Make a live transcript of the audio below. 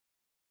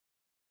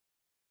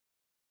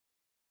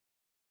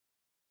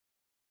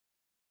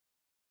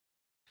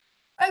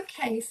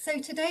Okay, so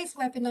today's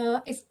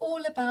webinar is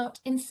all about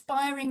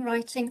inspiring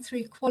writing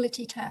through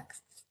quality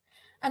texts.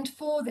 And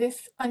for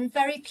this, I'm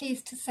very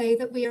pleased to say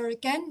that we are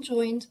again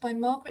joined by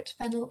Margaret,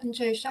 Fennell and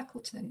Jo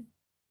Shackleton.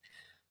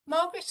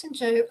 Margaret and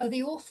Jo are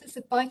the authors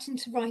of Bite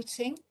into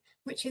Writing,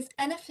 which is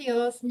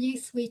NFER's new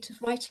suite of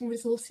writing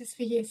resources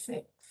for Year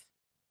 6.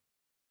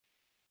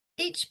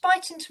 Each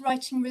Bite into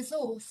Writing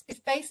resource is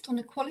based on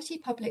a quality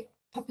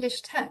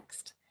published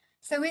text.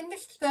 So in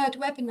this third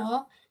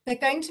webinar, they're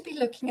going to be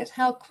looking at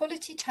how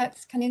quality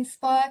text can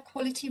inspire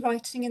quality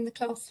writing in the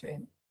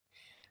classroom.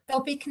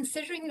 They'll be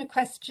considering the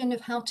question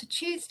of how to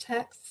choose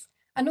texts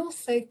and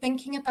also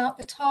thinking about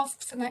the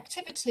tasks and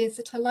activities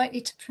that are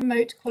likely to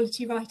promote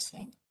quality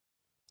writing.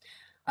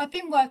 I've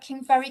been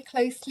working very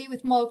closely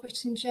with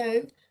Margaret and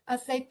Jo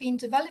as they've been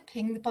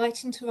developing the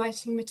Bite into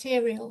Writing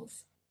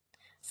materials.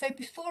 So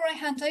before I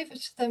hand over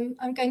to them,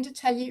 I'm going to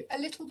tell you a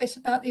little bit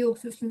about the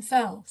authors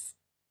themselves.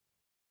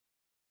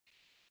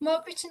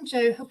 Margaret and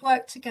Jo have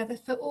worked together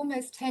for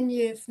almost 10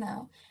 years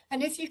now,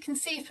 and as you can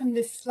see from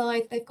this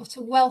slide, they've got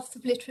a wealth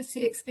of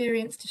literacy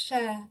experience to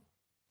share.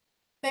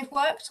 They've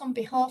worked on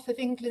behalf of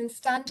England's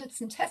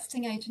Standards and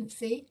Testing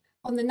Agency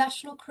on the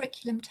National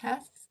Curriculum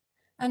Tests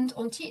and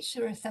on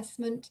teacher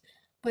assessment,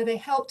 where they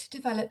helped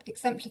develop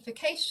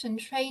exemplification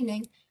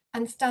training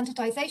and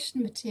standardisation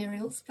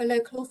materials for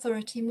local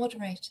authority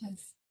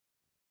moderators.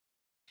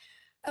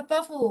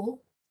 Above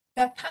all,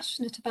 they're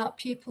passionate about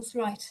pupils'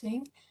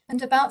 writing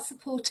and about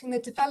supporting the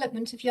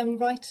development of young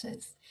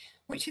writers,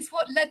 which is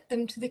what led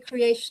them to the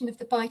creation of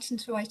the Bite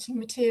into Writing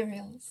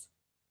materials.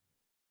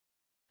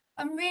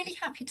 I'm really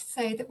happy to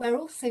say that we're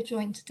also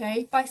joined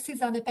today by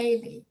Susanna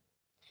Bailey.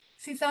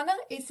 Susanna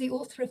is the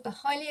author of the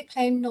highly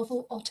acclaimed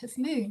novel Otters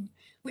Moon,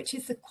 which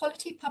is the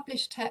quality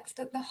published text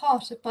at the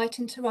heart of Bite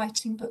into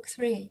Writing Book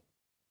 3.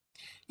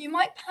 You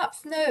might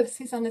perhaps know of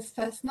Susanna's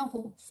first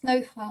novel,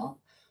 Snowfall,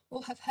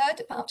 or have heard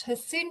about her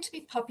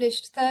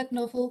soon-to-be-published third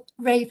novel,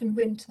 Raven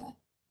Winter.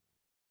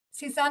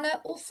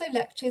 Susanna also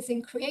lectures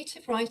in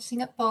creative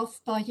writing at Bath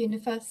Spa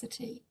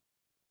University.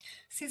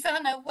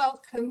 Susanna,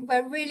 welcome.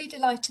 We're really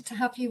delighted to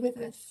have you with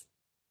us.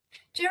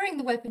 During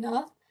the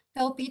webinar,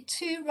 there'll be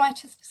 2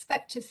 writer's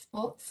perspective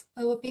spots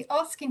where we'll be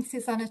asking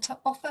Susanna to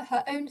offer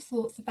her own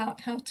thoughts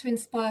about how to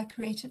inspire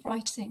creative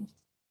writing.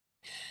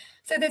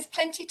 So there's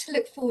plenty to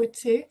look forward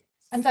to,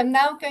 and I'm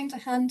now going to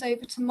hand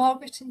over to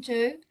Margaret and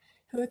Jo,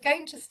 who are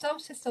going to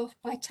start us off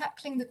by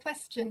tackling the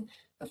question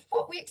of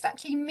what we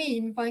exactly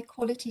mean by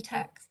quality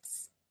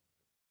texts.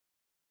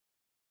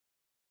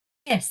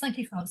 Yes, thank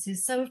you,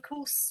 Frances. So, of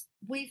course,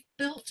 we've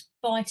built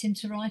Bite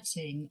into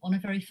Writing on a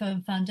very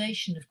firm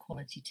foundation of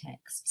quality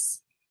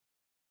texts,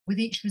 with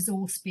each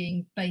resource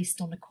being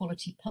based on a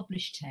quality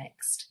published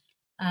text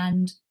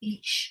and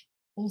each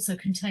also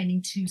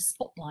containing 2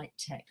 spotlight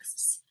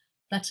texts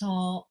that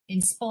are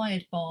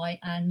inspired by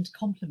and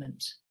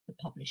complement the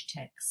published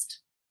text.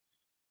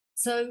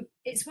 So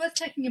it's worth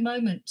taking a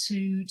moment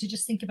to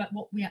just think about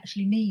what we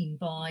actually mean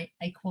by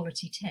a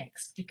quality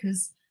text,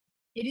 because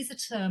it is a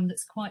term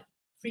that's quite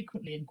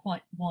frequently and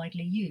quite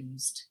widely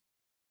used.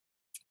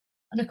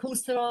 And of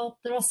course, there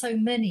are so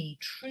many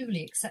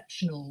truly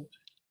exceptional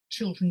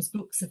children's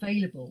books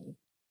available.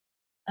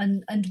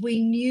 And we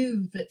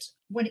knew that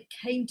when it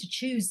came to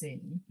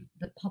choosing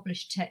the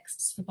published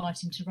texts for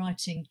Bite into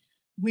Writing,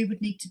 we would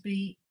need to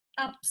be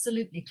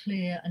absolutely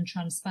clear and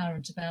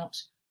transparent about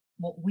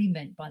what we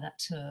meant by that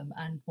term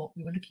and what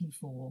we were looking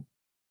for.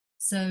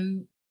 So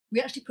we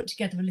actually put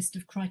together a list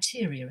of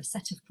criteria, a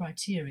set of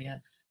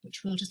criteria,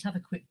 which we'll just have a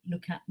quick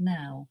look at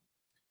now.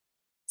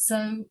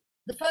 So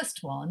the first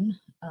one,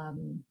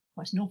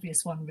 quite an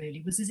obvious one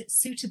really, was, is it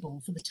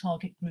suitable for the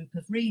target group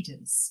of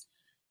readers?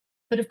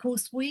 But of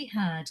course we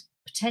had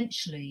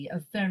potentially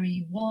a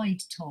very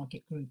wide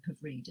target group of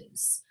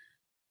readers,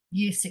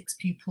 Year 6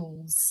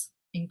 pupils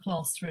in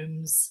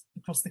classrooms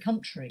across the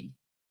country,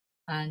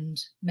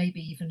 and maybe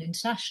even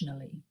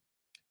internationally.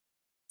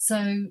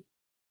 So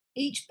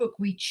each book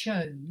we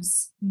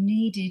chose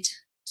needed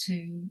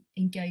to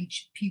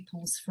engage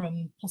pupils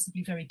from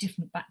possibly very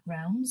different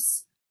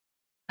backgrounds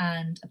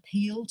and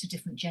appeal to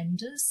different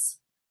genders,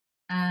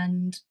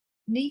 and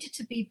needed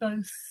to be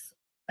both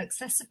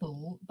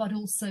accessible but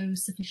also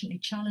sufficiently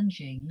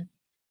challenging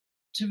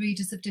to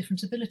readers of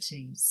different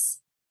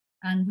abilities.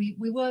 And we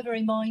were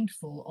very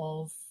mindful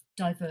of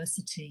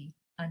diversity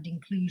and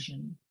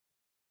inclusion.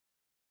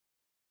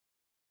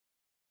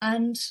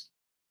 And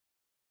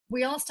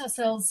we asked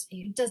ourselves,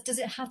 does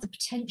it have the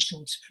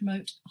potential to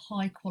promote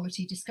high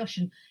quality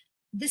discussion?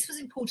 This was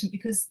important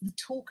because the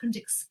talk and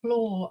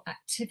explore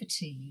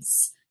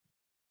activities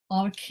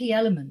are a key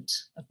element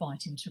of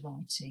Bite into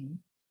Writing.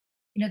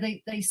 You know,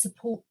 they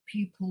support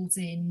pupils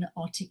in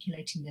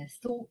articulating their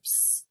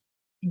thoughts,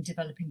 in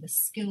developing the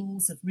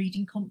skills of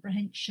reading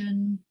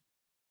comprehension,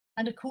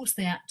 and of course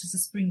they act as a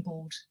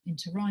springboard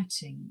into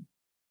writing.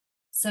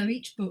 So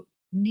each book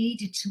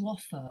needed to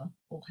offer,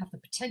 or have the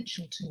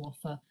potential to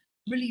offer,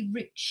 really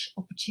rich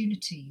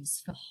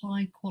opportunities for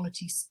high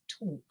quality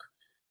talk,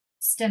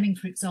 stemming,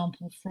 for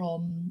example,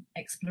 from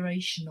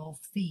exploration of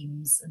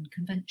themes and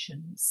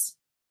conventions.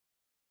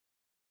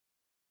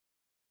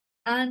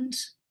 And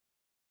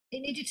it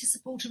needed to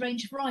support a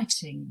range of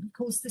writing. Of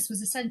course, this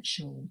was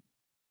essential.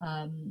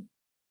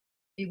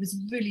 It was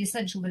really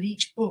essential that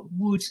each book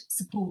would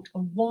support a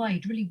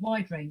really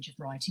wide range of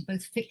writing,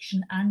 both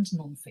fiction and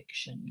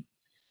non-fiction,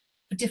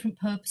 for different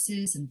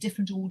purposes and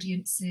different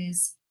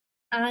audiences,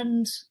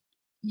 and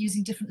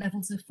using different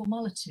levels of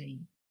formality.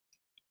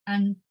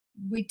 And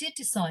we did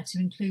decide to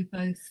include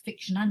both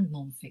fiction and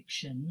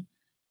non-fiction,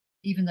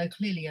 even though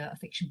clearly a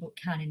fiction book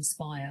can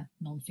inspire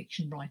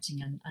non-fiction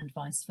writing and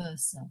vice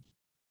versa.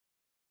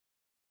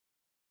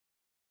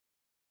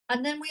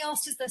 And then we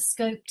asked, is there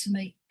scope to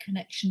make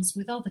connections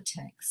with other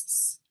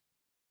texts?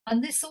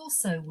 And this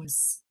also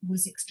was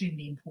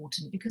extremely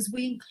important, because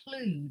we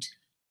include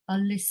a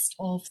list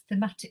of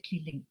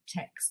thematically linked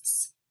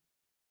texts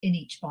in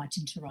each Bite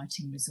into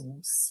Writing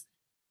resource.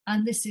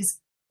 And this is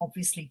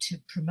obviously to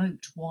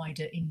promote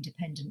wider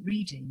independent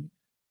reading,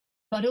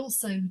 but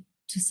also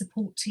to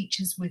support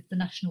teachers with the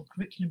national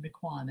curriculum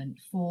requirement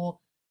for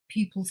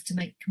pupils to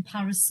make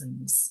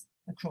comparisons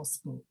across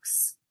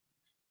books.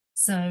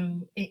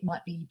 So it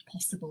might be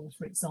possible,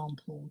 for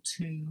example,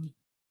 to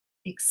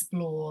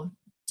explore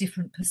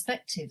different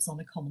perspectives on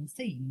a common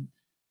theme,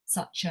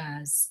 such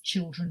as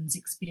children's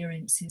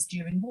experiences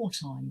during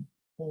wartime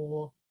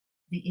or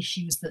the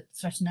issues that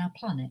threaten our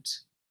planet.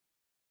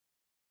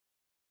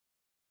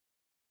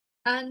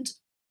 And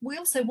we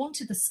also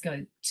wanted the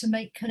scope to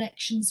make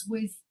connections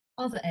with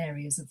other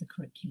areas of the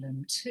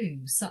curriculum too,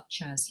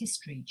 such as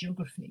history,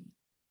 geography,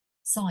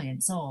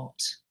 science,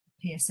 art,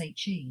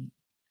 PSHE,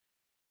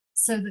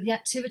 so that the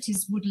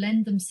activities would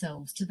lend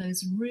themselves to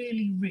those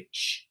really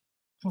rich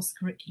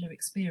cross-curricular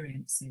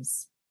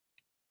experiences.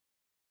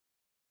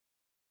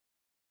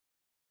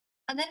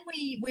 And then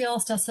we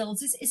asked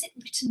ourselves, is it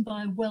written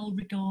by a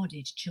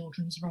well-regarded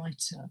children's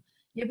writer?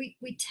 Yeah,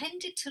 we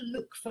tended to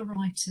look for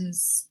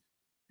writers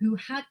who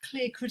had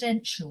clear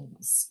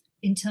credentials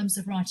in terms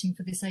of writing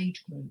for this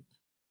age group.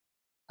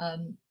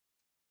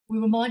 We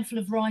were mindful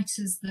of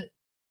writers that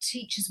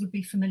teachers would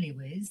be familiar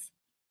with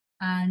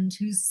and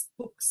whose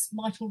books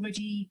might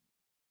already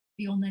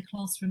be on their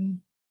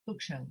classroom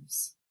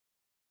bookshelves.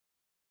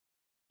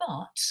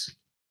 But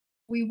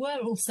we were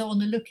also on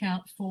the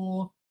lookout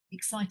for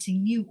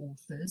exciting new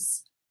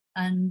authors,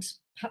 and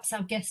perhaps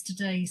our guest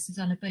today,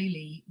 Susanna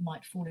Bailey,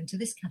 might fall into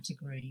this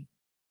category,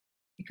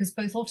 because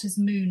both Otters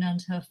Moon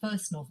and her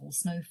first novel,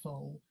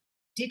 Snowfall,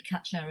 did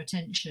catch our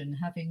attention,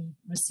 having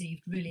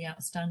received really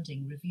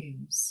outstanding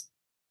reviews.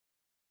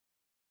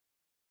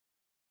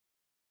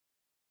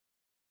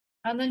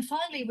 And then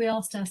finally, we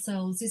asked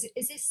ourselves, is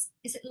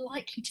it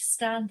likely to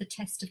stand the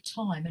test of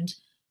time? And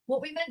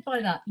what we meant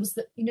by that was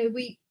that, you know,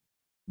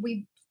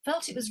 we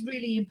felt it was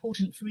really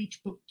important for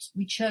each book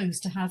we chose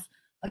to have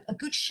a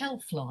good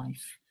shelf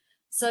life.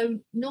 So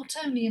not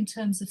only in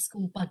terms of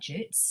school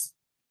budgets,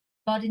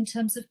 but in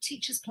terms of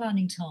teachers'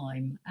 planning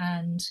time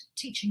and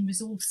teaching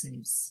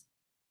resources.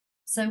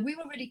 So we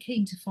were really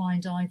keen to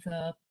find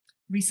either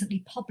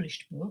recently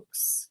published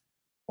books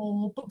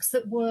or books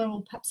that were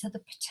or perhaps had the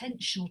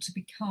potential to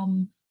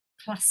become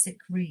classic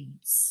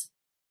reads.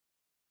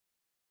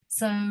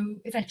 So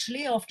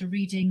eventually, after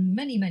reading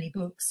many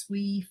books,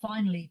 we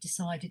finally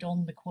decided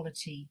on the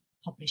quality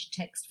published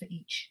text for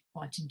each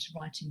Bite into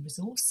Writing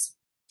resource.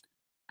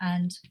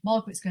 And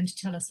Margaret's going to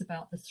tell us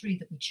about the 3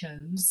 that we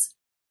chose,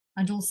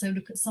 and also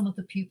look at some of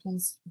the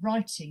pupils'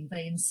 writing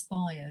they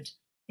inspired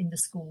in the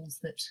schools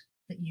that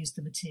used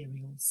the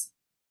materials.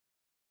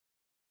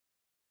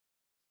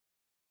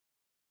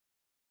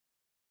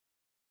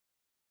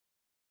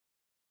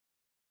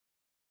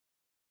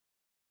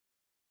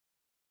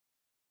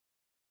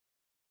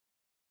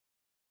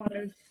 One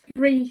of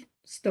 3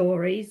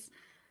 stories,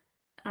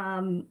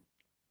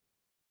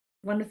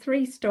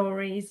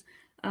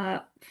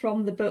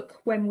 from the book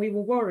When We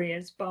Were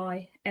Warriors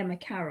by Emma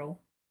Carroll.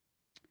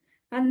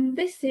 And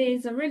this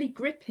is a really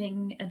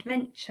gripping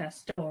adventure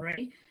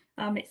story.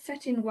 It's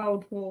set in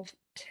World War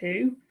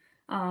II,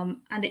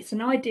 and it's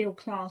an ideal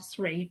class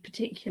read,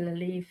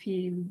 particularly if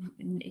you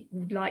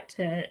would like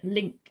to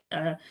link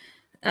a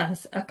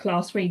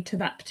class read to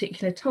that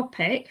particular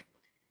topic.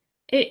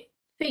 It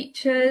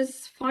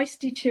features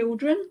feisty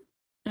children,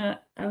 a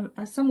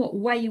somewhat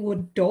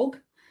wayward dog,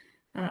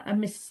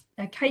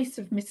 a case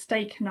of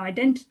mistaken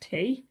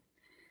identity,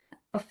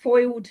 a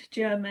foiled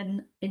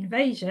German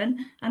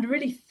invasion, and a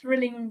really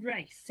thrilling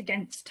race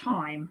against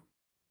time.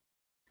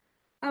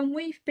 And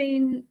we've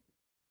been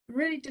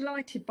really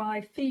delighted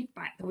by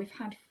feedback that we've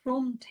had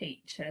from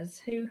teachers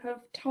who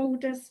have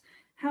told us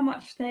how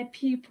much their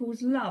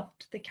pupils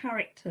loved the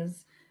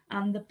characters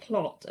and the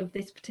plot of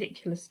this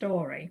particular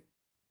story.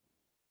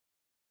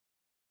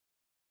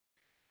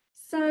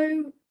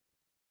 So,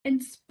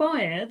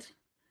 inspired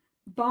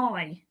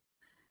by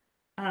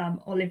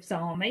Olive's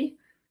Army,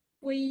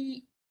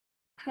 we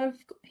have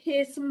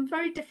here some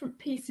very different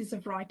pieces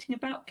of writing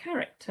about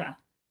character.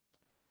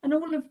 And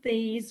all of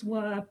these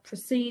were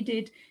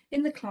preceded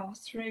in the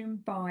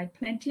classroom by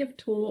plenty of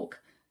talk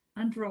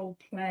and role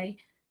play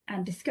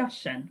and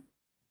discussion.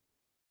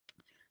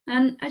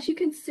 And as you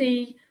can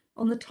see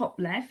on the top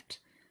left,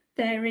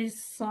 there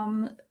is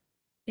some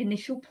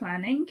initial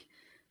planning,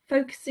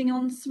 focusing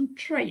on some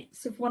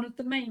traits of one of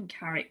the main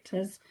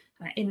characters,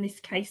 in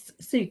this case,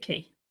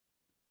 Suki.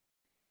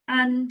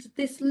 And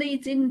this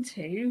leads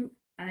into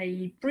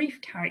a brief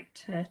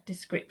character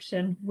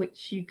description,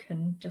 which you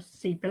can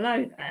just see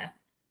below there.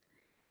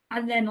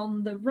 And then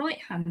on the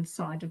right-hand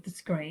side of the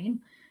screen,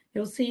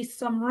 you'll see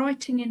some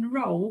writing in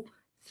role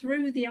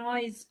through the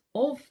eyes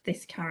of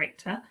this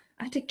character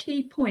at a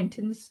key point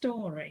in the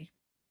story.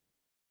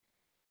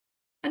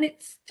 And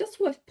it's just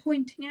worth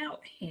pointing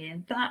out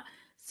here that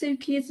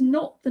Suki is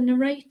not the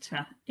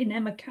narrator in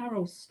Emma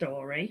Carroll's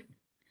story.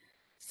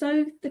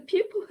 So the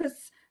pupil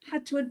has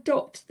had to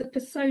adopt the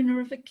persona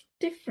of a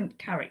different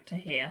character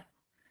here.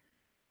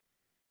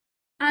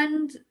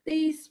 And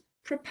these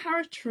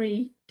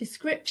preparatory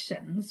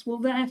descriptions will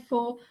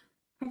therefore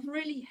have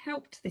really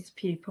helped this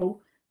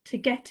pupil to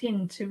get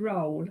into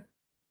role.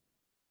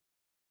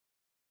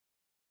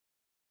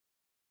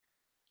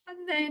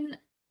 And then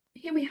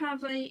here we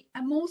have a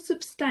more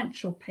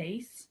substantial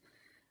piece,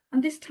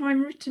 and this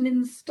time written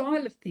in the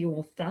style of the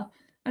author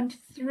and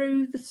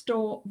through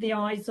the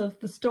eyes of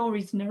the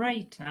story's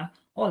narrator,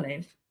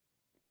 Olive.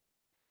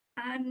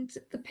 And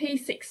the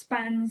piece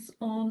expands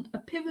on a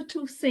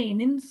pivotal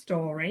scene in the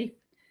story,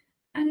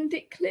 and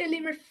it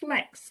clearly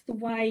reflects the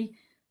way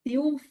the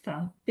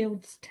author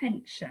builds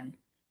tension.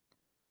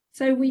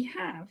 So we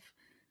have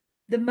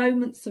the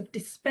moments of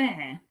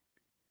despair.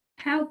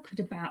 How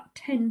could about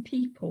 10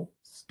 people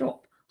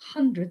stop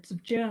hundreds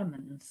of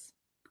Germans?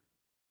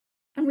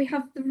 And we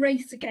have the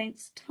race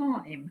against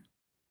time.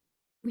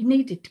 We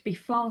needed to be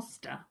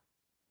faster,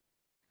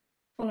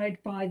 followed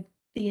by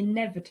the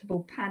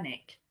inevitable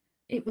panic.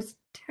 It was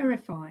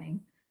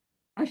terrifying.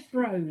 I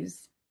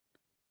froze.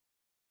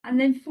 And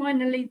then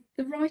finally,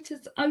 the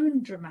writer's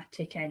own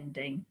dramatic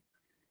ending.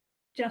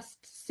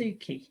 Just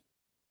Suki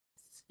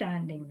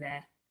standing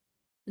there,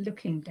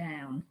 looking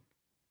down.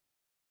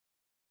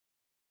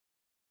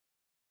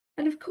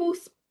 And of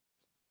course,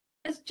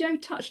 as Jo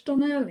touched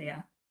on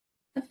earlier,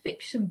 a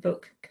fiction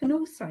book can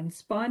also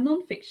inspire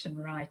non-fiction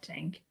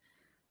writing,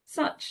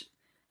 such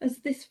as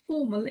this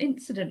formal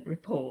incident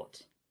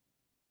report.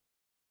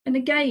 And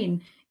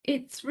again,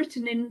 it's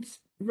written in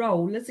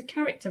role as a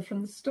character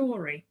from the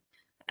story,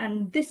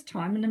 and this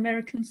time an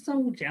American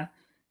soldier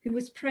who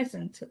was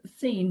present at the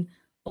scene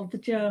of the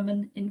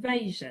German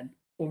invasion,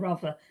 or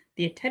rather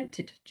the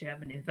attempted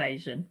German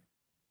invasion.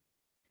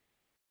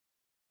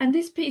 And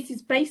this piece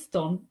is based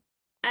on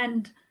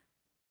and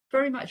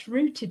very much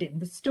rooted in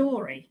the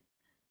story,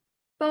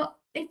 but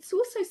it's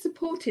also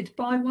supported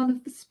by one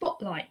of the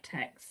spotlight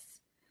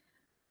texts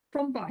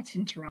from Bite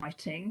into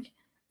Writing,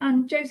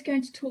 and Jo's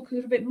going to talk a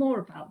little bit more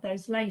about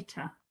those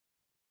later.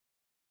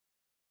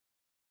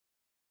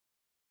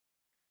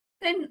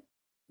 Then,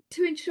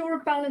 to ensure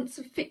a balance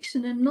of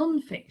fiction and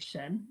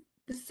non-fiction,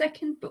 the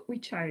second book we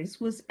chose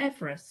was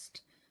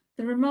Everest,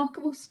 the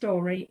remarkable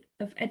story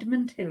of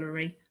Edmund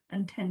Hillary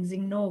and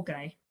Tenzing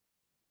Norgay.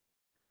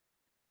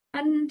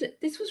 And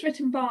this was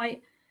written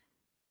by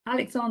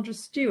Alexandra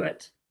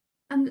Stewart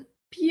and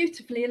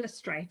beautifully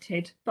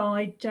illustrated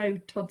by Jo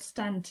Todd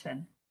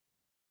Stanton.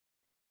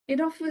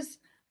 It offers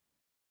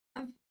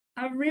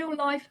a real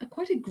life,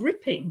 quite a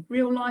gripping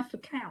real life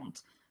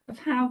account of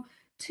how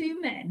two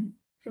men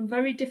from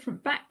very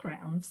different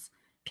backgrounds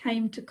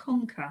came to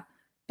conquer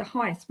the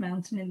highest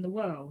mountain in the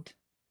world.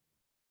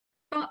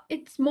 But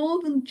it's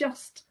more than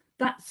just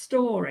that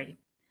story.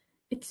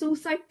 It's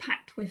also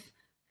packed with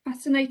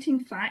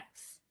fascinating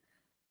facts,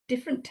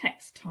 different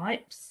text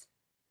types,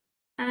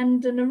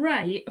 and an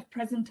array of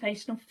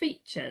presentational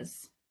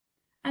features.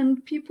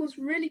 And pupils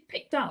really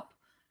picked up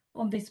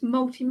on this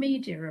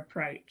multimedia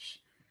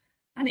approach,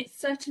 and it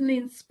certainly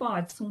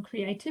inspired some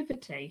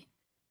creativity,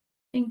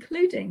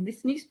 including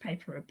this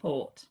newspaper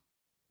report.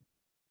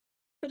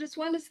 But as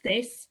well as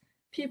this,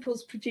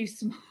 pupils produced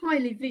some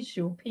highly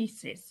visual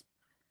pieces,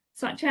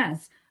 such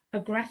as a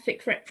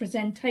graphic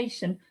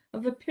representation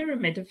of a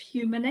pyramid of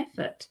human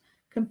effort,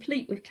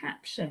 complete with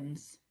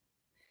captions,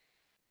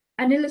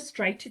 an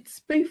illustrated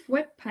spoof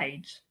web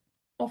page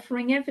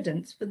offering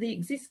evidence for the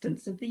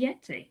existence of the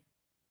Yeti,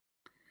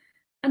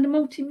 and a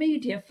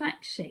multimedia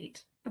fact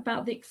sheet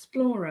about the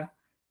explorer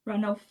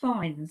Ranulph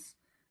Fiennes,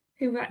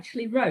 who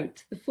actually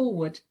wrote the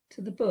foreword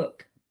to the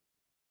book.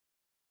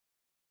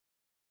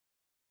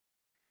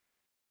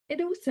 It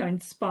also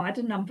inspired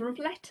a number of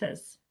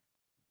letters,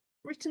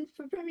 written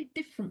for very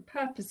different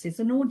purposes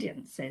and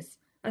audiences,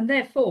 and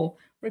therefore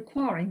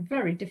requiring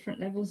very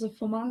different levels of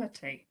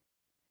formality.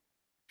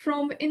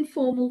 From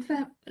informal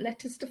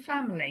letters to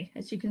family,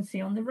 as you can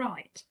see on the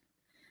right,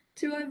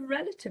 to a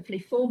relatively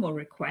formal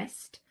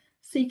request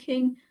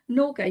seeking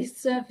Norgay's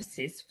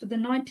services for the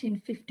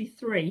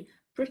 1953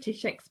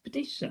 British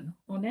expedition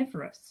on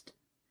Everest,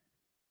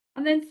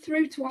 and then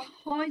through to a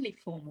highly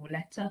formal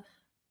letter,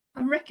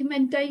 a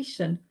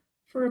recommendation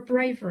for a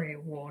bravery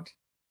award.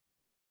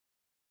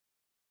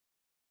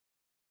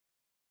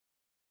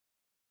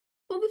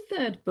 For the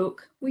third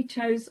book, we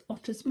chose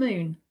Otters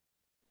Moon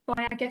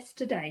by our guest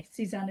today,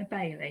 Susanna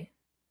Bailey.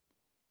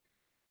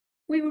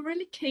 we were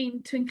really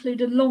keen to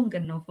include a longer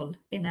novel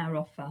in our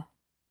offer.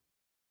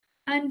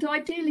 And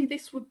ideally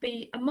this would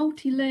be a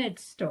multi-layered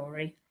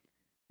story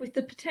with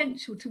the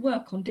potential to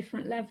work on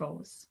different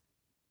levels.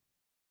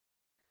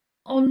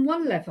 On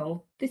one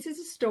level, this is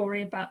a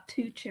story about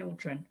two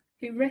children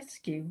who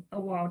rescue a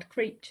wild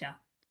creature.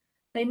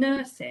 They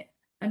nurse it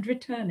and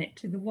return it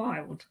to the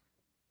wild.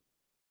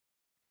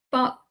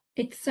 But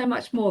it's so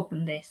much more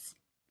than this.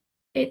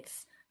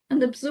 It's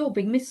an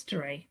absorbing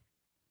mystery.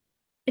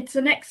 It's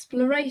an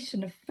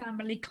exploration of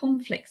family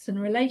conflicts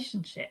and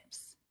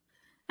relationships,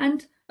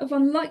 and of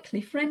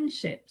unlikely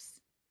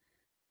friendships,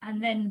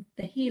 and then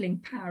the healing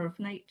power of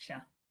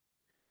nature.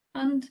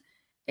 And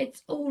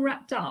it's all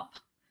wrapped up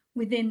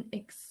within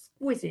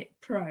exquisite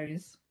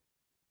prose.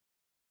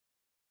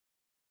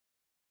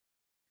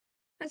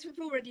 As we've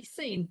already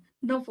seen,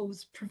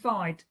 novels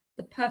provide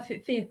the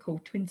perfect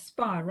vehicle to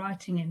inspire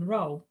writing in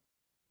role,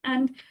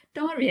 and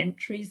diary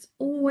entries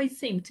always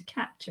seem to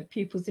capture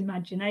pupils'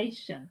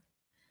 imagination,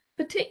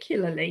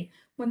 particularly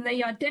when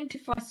they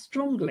identify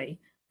strongly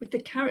with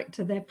the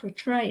character they're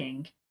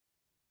portraying.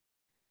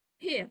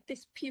 Here,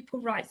 this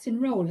pupil writes in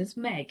role as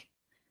Meg,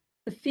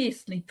 the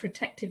fiercely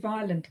protective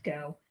island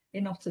girl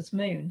in Otters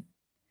Moon.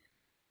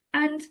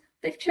 And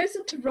they've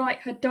chosen to write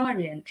her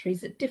diary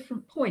entries at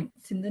different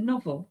points in the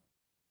novel.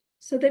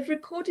 So they've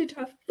recorded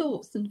her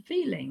thoughts and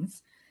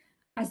feelings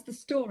as the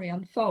story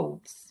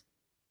unfolds.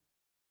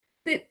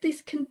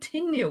 This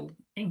continual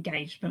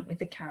engagement with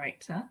the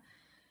character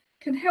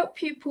can help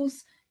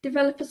pupils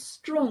develop a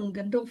strong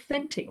and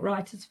authentic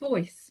writer's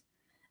voice,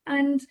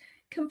 and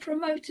can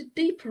promote a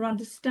deeper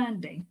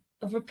understanding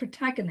of a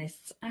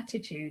protagonist's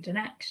attitude and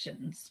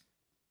actions.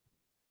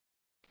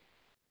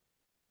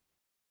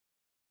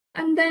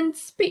 And then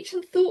speech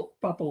and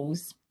thought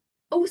bubbles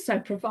also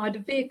provide a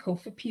vehicle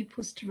for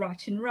pupils to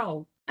write in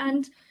role,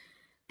 and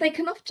they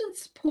can often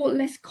support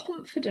less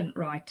confident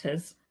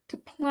writers to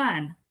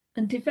plan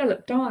and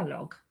develop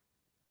dialogue.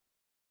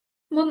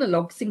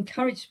 Monologues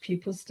encourage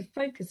pupils to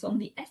focus on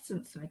the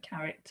essence of a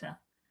character,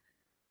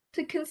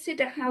 to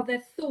consider how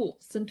their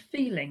thoughts and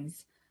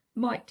feelings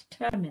might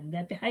determine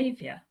their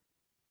behaviour.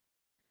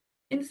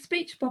 In the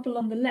speech bubble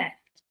on the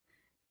left,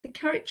 the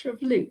character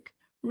of Luke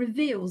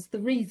reveals the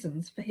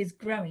reasons for his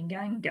growing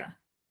anger,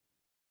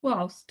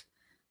 whilst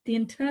the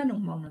internal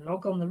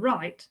monologue on the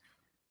right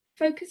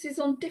focuses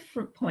on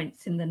different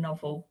points in the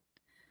novel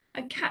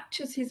and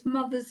captures his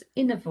mother's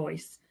inner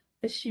voice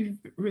as she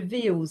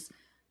reveals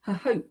her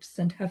hopes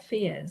and her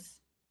fears.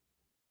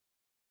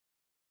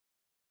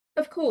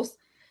 Of course,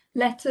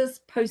 letters,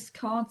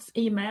 postcards,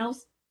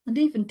 emails, and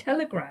even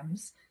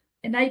telegrams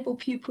enable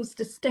pupils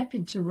to step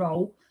into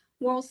role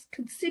whilst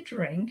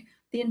considering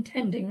the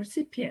intending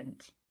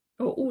recipient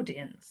or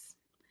audience,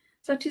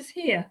 such as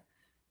here,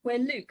 where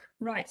Luke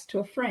writes to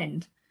a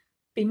friend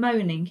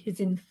bemoaning his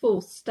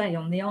enforced stay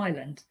on the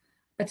island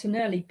at an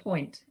early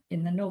point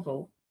in the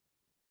novel.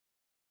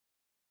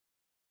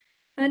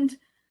 And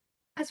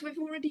as we've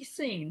already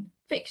seen,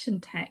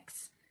 fiction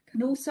texts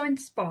can also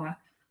inspire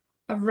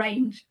a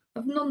range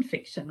of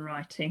non-fiction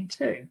writing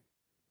too.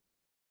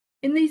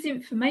 In these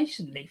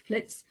information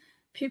leaflets,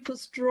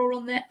 pupils draw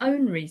on their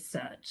own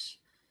research,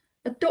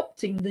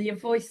 adopting the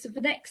voice of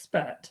an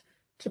expert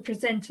to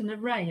present an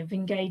array of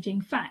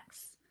engaging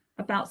facts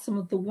about some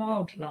of the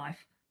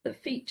wildlife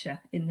that feature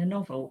in the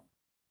novel.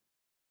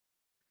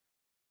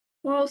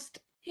 Whilst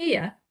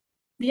here,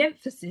 the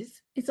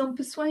emphasis is on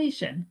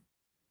persuasion,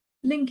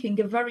 linking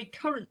a very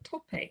current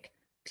topic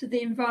to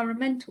the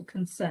environmental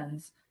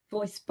concerns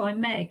voiced by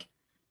Meg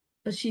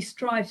as she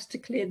strives to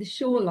clear the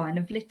shoreline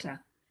of litter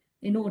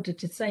in order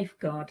to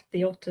safeguard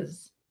the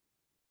otters.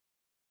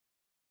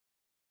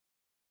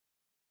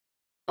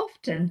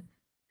 Often,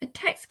 a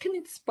text can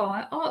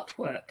inspire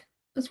artwork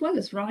as well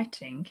as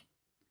writing,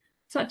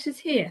 such as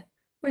here,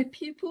 where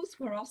pupils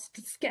were asked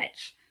to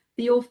sketch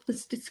the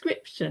author's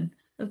description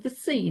of the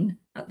scene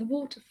at the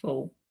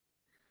waterfall,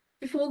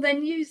 before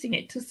then using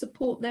it to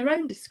support their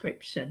own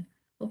description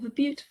of a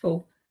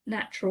beautiful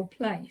natural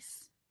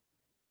place.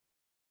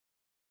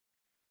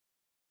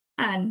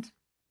 And,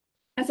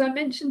 as I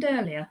mentioned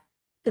earlier,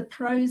 the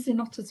prose in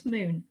Otters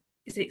Moon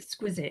is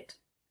exquisite,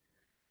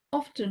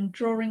 often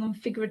drawing on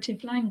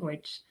figurative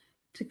language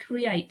to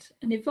create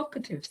an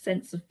evocative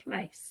sense of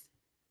place.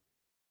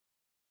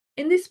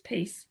 In this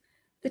piece,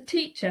 the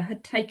teacher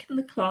had taken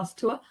the class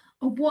to a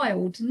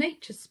wild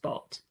nature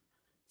spot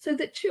so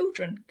that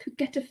children could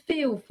get a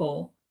feel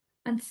for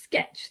and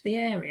sketch the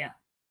area.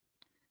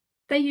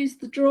 They used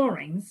the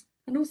drawings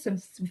and also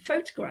some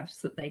photographs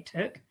that they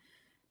took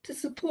to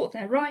support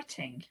their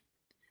writing,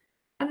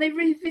 and they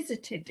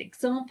revisited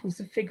examples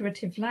of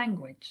figurative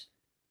language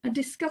and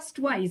discussed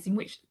ways in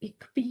which it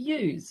could be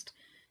used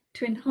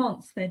to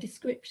enhance their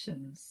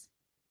descriptions.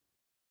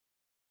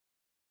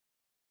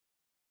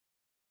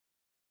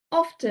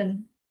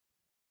 Often,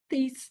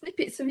 these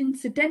snippets of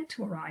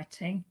incidental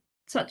writing,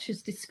 such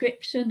as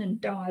description and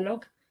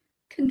dialogue,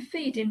 can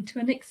feed into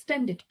an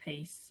extended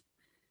piece,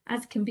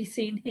 as can be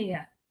seen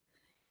here,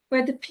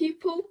 where the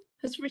pupil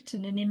has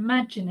written an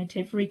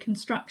imaginative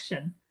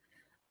reconstruction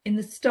in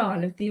the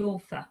style of the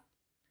author,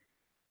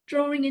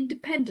 drawing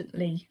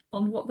independently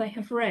on what they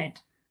have read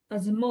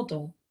as a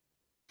model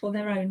for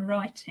their own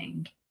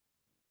writing.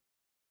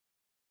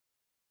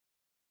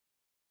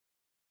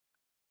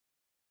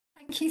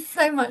 Thank you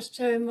so much,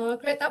 Jo and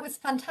Margaret. That was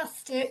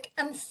fantastic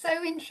and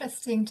so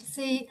interesting to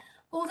see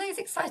all those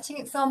exciting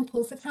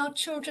examples of how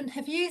children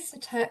have used the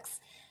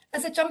text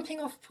as a jumping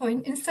off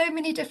point in so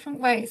many different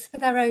ways for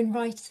their own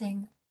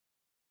writing.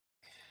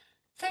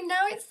 So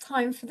now it's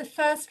time for the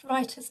first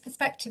writer's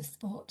perspective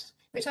spot,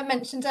 which I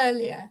mentioned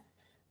earlier.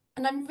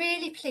 And I'm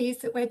really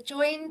pleased that we're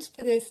joined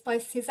for this by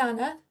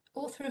Susanna,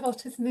 author of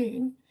Otters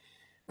Moon,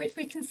 which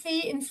we can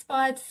see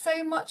inspired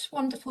so much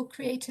wonderful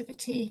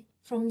creativity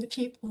from the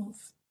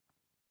pupils.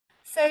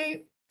 So,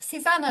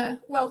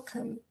 Susanna,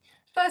 welcome.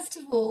 First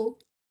of all,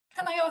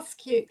 can I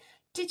ask you,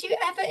 did you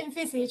ever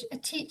envisage a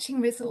teaching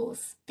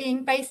resource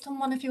being based on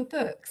one of your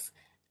books?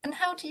 And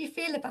how do you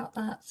feel about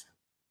that?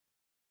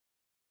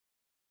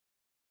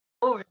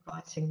 For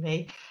inviting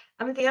me.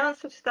 I mean, the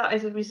answer to that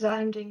is a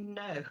resounding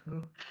no.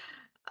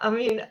 I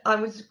mean, I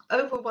was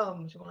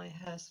overwhelmed when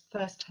I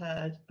first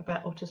heard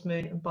about Otters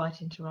Moon and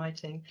Bite into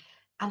Writing,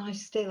 and I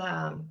still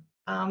am.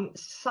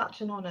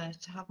 Such an honour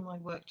to have my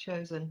work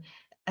chosen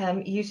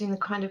using the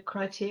kind of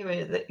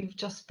criteria that you've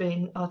just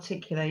been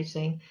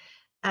articulating,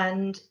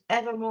 and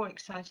ever more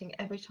exciting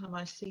every time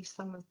I see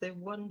some of the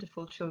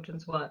wonderful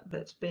children's work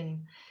that's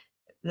been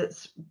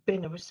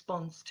a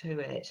response to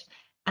it,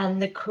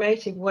 and the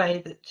creative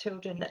way that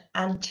children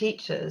and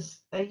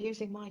teachers are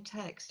using my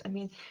text. I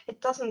mean,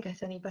 it doesn't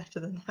get any better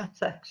than that,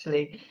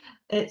 actually.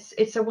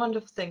 It's a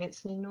wonderful thing.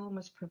 It's an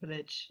enormous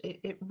privilege.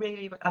 It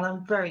really, and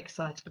I'm very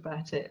excited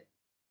about it.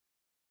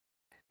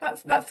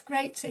 That's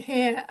great to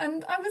hear.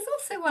 And I was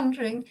also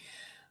wondering,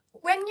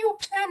 when you're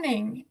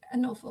planning a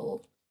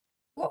novel,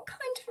 what kind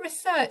of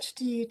research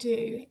do you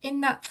do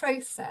in that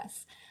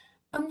process?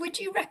 And would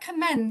you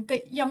recommend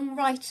that young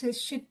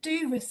writers should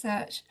do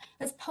research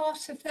as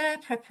part of their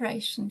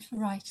preparation for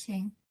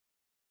writing?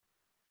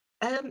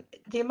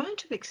 The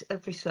amount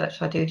of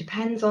research I do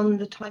depends on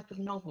the type of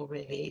novel,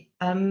 really.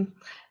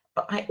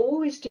 But I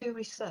always do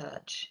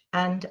research,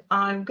 and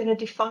I'm going to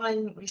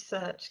define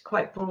research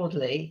quite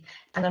broadly,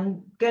 and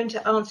I'm going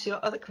to answer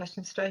your other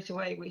question straight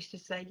away, which is to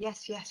say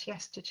yes, yes,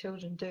 yes to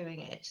children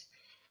doing it,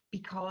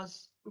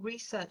 because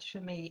research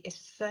for me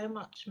is so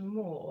much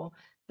more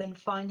than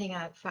finding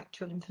out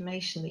factual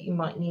information that you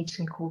might need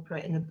to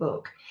incorporate in the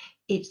book.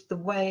 It's the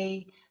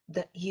way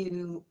that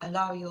you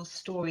allow your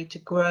story to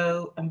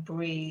grow and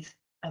breathe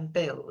and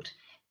build.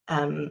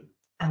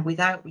 And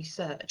without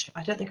research,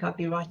 I don't think I'd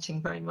be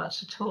writing very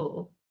much at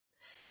all.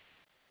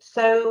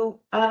 So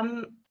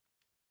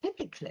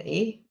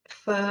typically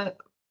for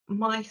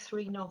my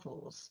 3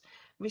 novels,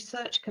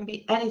 research can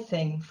be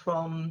anything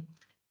from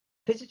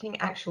visiting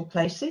actual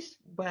places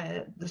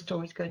where the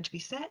story is going to be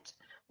set,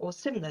 or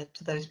similar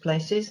to those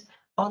places,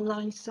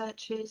 online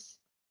searches,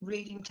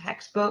 reading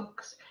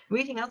textbooks,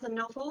 reading other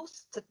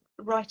novels that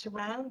write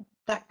around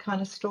that kind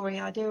of story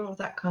idea or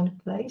that kind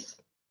of place.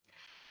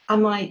 I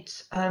might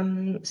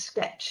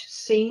sketch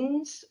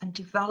scenes and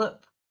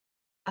develop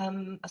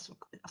a sort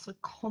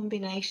of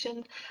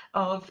combination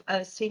of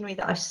scenery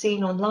that I've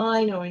seen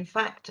online or in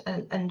fact,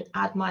 and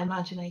add my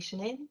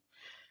imagination in.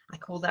 I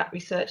call that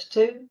research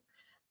too.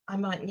 I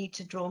might need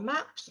to draw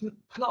maps,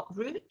 plot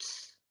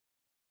routes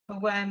for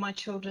where my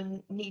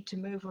children need to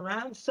move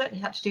around.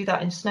 Certainly had to do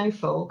that in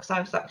Snowfall because I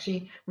was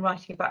actually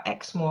writing about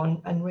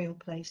Exmoor and real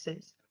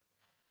places.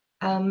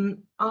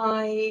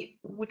 I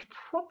would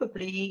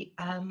probably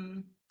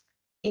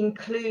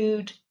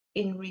include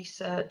in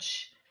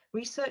research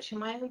in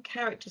my own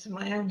characters in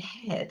my own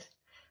head.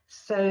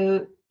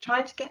 So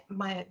trying to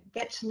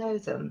get to know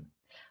them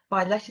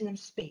by letting them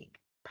speak,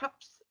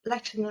 perhaps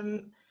letting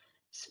them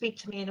speak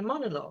to me in a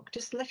monologue,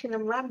 just letting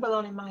them ramble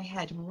on in my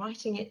head and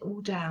writing it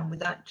all down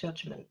without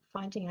judgment,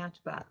 finding out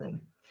about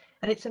them.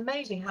 And it's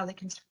amazing how they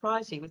can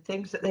surprise you with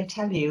things that they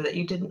tell you that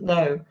you didn't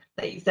know,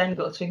 that you've then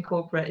got to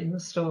incorporate in the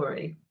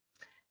story.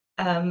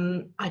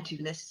 I do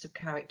lists of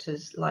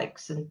characters'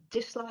 likes and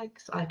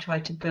dislikes. I try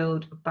to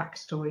build a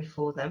backstory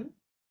for them.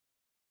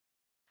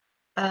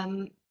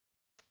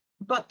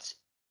 But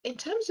in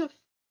terms of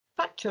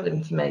factual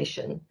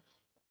information,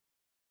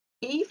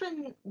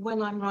 even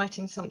when I'm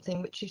writing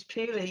something which is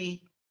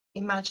purely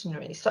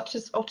imaginary, such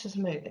as Otters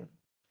Moon.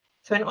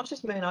 So in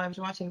Otters Moon, I was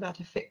writing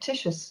about a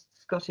fictitious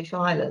Scottish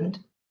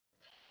island.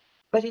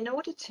 But in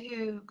order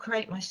to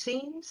create my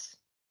scenes,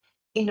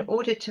 in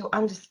order to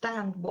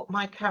understand what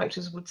my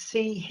characters would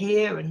see,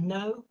 hear and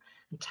know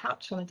and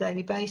touch on a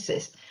daily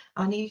basis,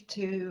 I need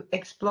to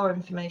explore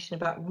information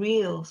about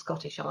real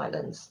Scottish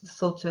islands, the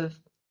sort of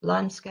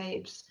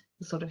landscapes,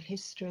 the sort of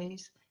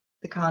histories,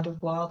 the kind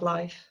of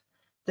wildlife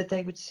that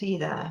they would see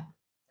there.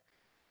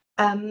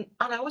 And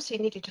I also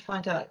needed to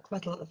find out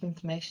quite a lot of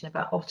information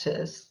about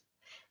otters,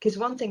 because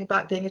one thing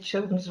about being a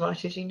children's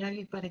writer is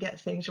you've better get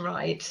things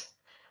right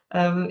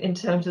in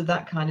terms of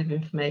that kind of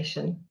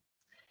information.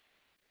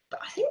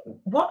 But I think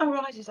what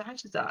arises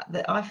out of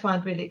that I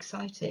find really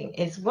exciting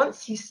is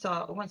once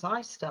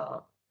I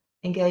start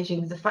engaging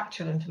with the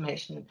factual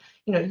information,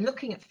 you know,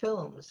 looking at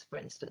films, for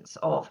instance,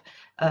 of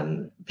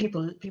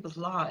people's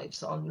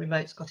lives on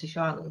remote Scottish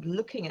Island,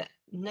 looking at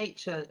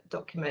nature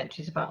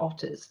documentaries about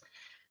otters,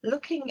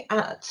 looking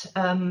at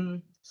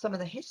some of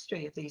the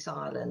history of these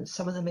islands,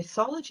 some of the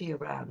mythology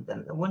around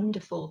them, the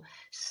wonderful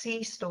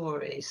sea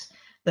stories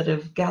that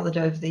have gathered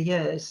over the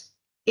years.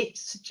 It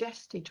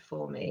suggested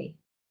for me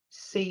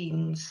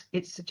scenes,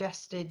 it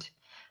suggested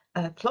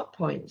plot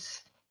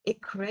points.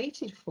 It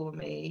created for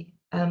me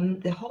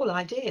the whole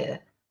idea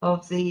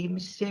of the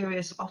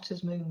mysterious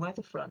Otters Moon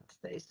weatherfront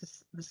that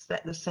is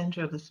the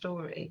centre of the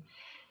story.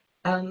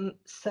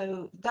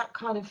 So that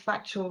kind of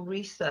factual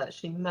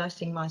research,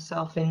 immersing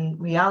myself in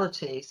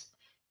realities,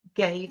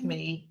 gave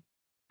me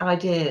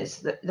ideas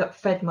that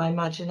fed my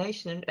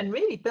imagination and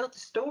really built the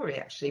story,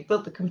 actually,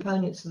 built the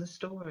components of the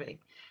story.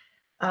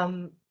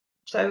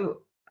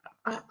 So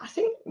I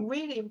think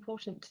really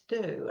important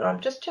to do, and I'm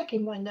just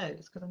checking my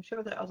notes because I'm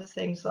sure there are other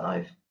things that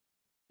I've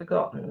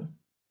forgotten.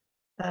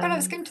 Well, I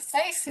was going to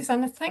say,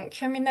 Susanna, thank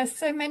you. I mean, there's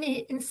so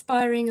many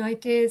inspiring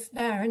ideas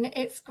there, and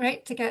it's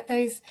great to get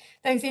those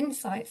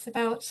insights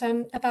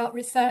about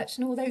research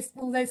and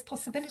all those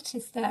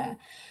possibilities there.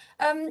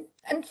 And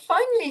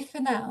finally, for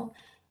now,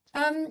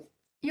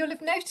 you'll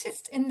have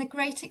noticed in the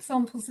great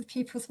examples of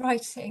pupils'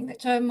 writing that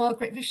Jo and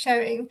Margaret were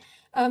showing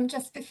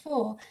just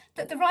before,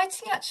 that the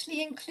writing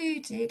actually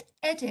included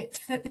edits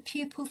that the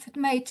pupils had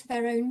made to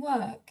their own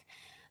work.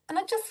 And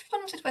I just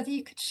wondered whether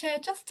you could share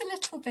just a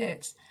little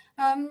bit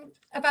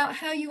about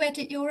how you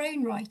edit your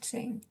own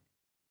writing.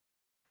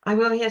 I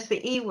will, yes,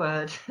 the E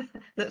word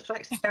that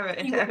strikes terror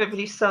into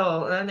everybody's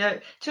soul. And I know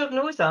children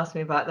always ask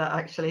me about that,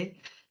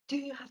 actually. Do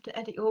you have to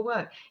edit your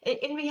work?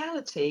 In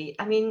reality,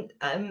 I mean,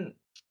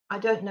 I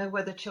don't know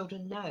whether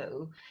children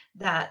know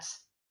that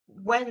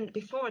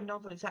before a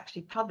novel is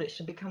actually published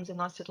and becomes a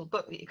nice little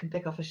book that you can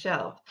pick off a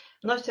shelf,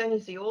 not only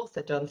has the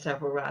author done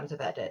several rounds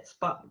of edits,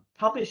 but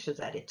publishers'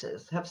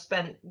 editors have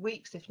spent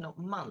weeks, if not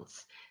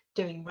months,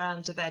 doing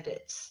rounds of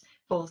edits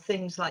for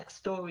things like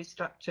story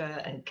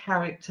structure and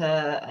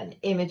character and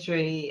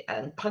imagery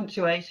and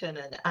punctuation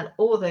and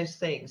all those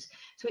things.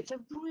 So it's a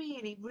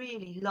really,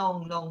 really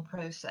long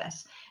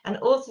process. And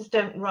authors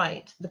don't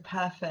write the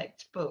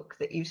perfect book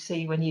that you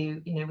see when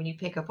you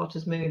pick up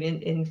Otters Moon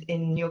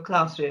in your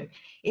classroom.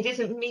 It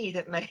isn't me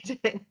that made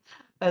it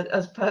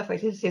as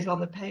perfect as it is on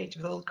the page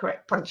with all the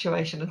correct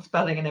punctuation and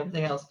spelling and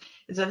everything else.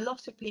 There's a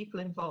lot of people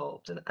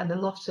involved and a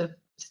lot of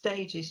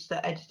stages to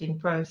the editing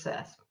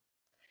process.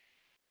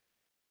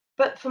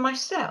 But for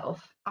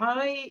myself,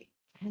 I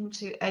tend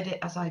to edit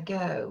as I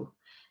go,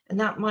 and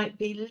that might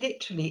be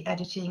literally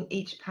editing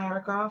each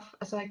paragraph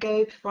as I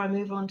go before I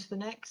move on to the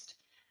next.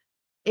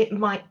 It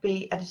might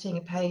be editing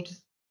a page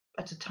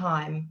at a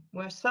time,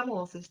 whereas some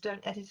authors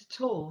don't edit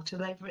at all till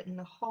they've written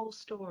the whole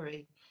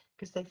story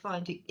because they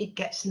find it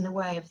gets in the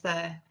way of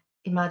their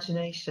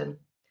imagination.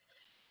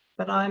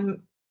 But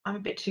I'm a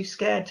bit too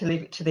scared to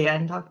leave it to the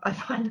end. I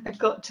find I've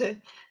got to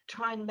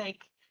try and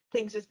make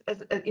things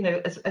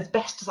as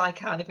best as I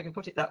can, if I can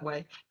put it that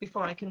way,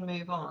 before I can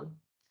move on.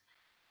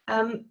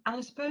 And I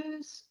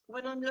suppose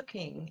when I'm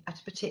looking at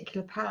a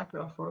particular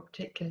paragraph or a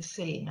particular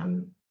scene,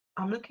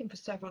 I'm looking for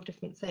several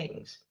different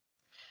things.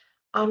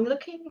 I'm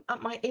looking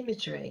at my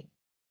imagery,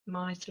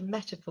 my sort of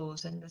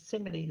metaphors and the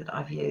simile that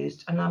I've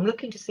used, and I'm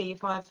looking to see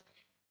if I've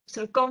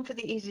sort of gone for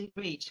the easy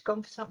reach,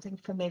 gone for something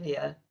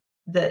familiar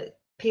that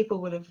people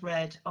will have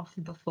read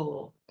often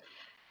before.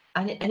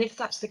 And if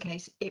that's the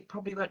case, it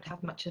probably won't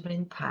have much of an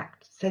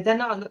impact. So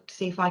then I'll look to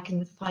see if I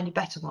can find a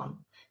better one,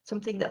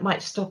 something that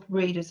might stop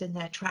readers in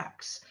their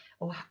tracks,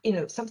 or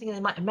something they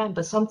might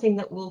remember, something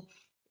that will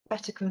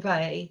better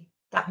convey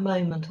that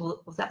moment or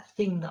that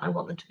thing that I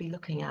want them to be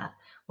looking at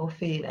or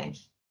feeling.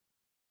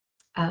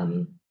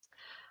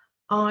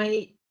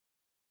 I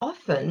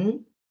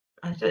often,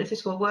 I don't know if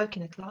this will work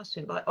in a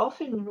classroom, but I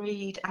often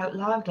read out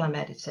loud when I'm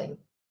editing,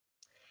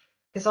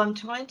 because I'm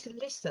trying to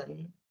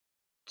listen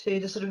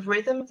to the sort of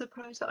rhythm of the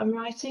prose that I'm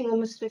writing,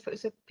 almost as if it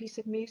was a piece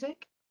of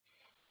music,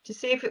 to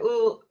see if it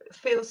will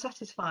feel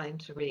satisfying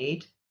to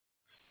read.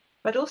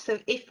 But also,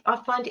 if I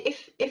find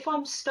if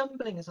I'm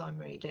stumbling as I'm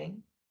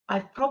reading,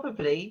 I've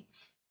probably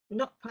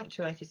not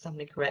punctuated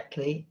something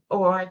correctly,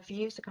 or I've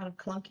used a kind of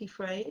clunky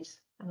phrase,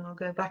 and I'll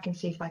go back and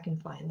see if I can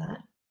find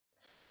that.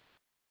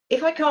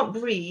 If I can't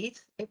breathe,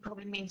 it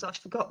probably means I've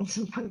forgotten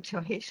some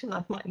punctuation.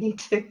 I might need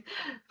to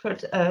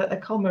put a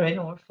comma in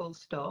or a full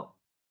stop.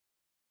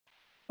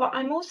 But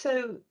I'm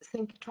also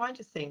trying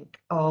to think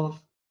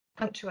of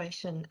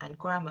punctuation and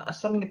grammar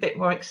as something a bit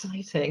more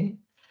exciting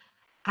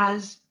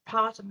as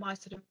part of my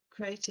sort of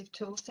creative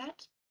tool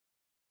set.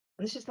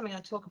 And this is something I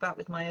talk about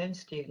with my own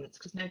students,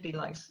 because nobody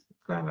likes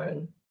grammar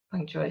and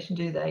punctuation,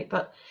 do they?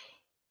 But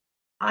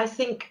I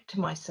think to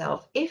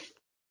myself, if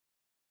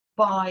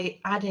by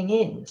adding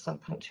in some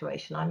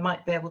punctuation, I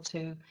might be able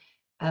to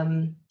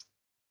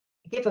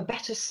give a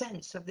better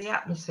sense of the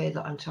atmosphere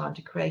that I'm trying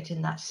to create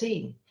in that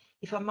scene.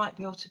 If I might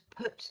be able to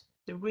put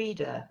the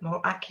reader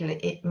more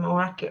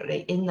accurately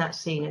in that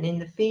scene and in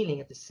the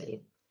feeling of the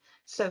scene.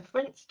 So,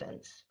 for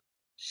instance,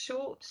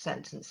 short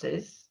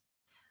sentences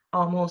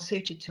are more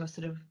suited to a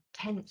sort of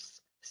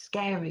tense,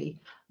 scary,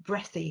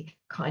 breathy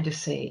kind of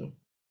scene.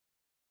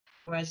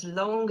 Whereas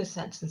longer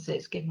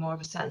sentences give more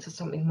of a sense of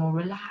something more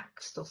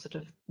relaxed or sort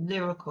of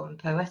lyrical and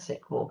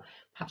poetic, or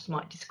perhaps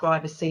might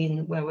describe a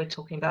scene where we're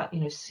talking about,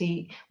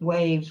 sea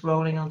waves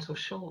rolling onto a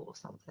shore or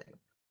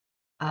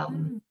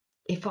something.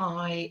 If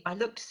I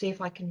look to see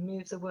if I can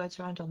move the words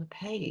around on the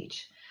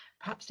page,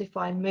 perhaps if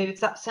I move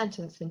that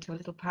sentence into a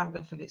little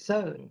paragraph of its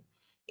own,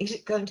 is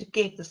it going to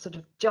give the sort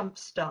of jump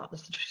start, the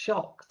sort of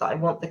shock that I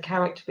want the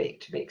character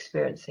to be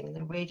experiencing and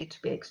the reader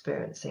to be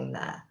experiencing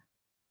there?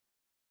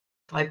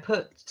 If I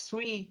put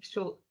 3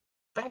 short,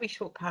 very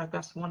short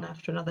paragraphs one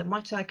after another,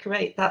 might I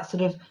create that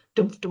sort of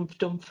dump, dump,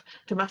 dump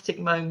dramatic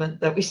moment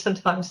that we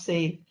sometimes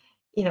see,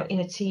 in a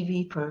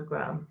TV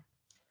program?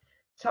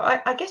 So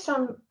I guess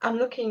I'm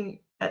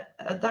looking at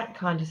that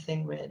kind of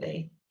thing,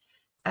 really.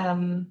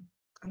 And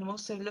I'm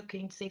also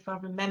looking to see if I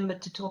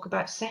remembered to talk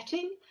about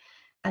setting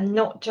and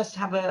not just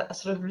have a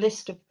sort of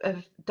list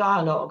of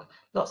dialogue,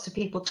 lots of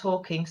people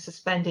talking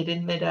suspended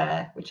in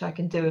midair, which I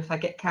can do if I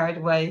get carried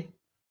away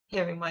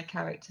hearing my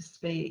character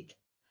speak.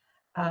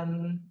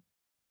 And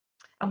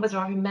whether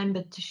I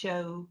remembered to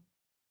show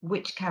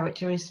which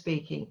character is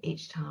speaking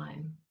each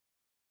time.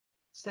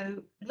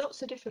 So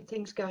lots of different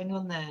things going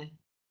on there.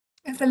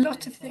 There's a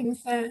lot of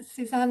things there,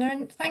 Susanna,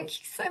 and thank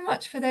you so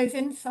much for those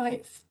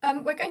insights.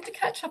 We're going to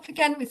catch up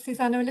again with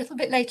Susanna a little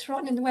bit later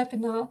on in the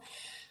webinar,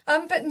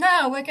 but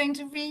now we're going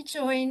to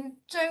rejoin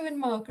Jo and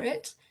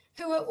Margaret,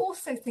 who are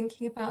also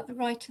thinking about the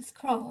writer's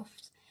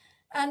craft.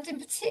 And in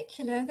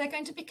particular, they're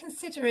going to be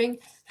considering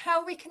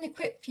how we can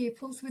equip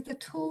pupils with the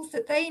tools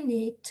that they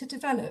need to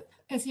develop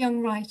as young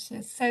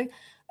writers. So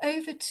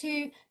over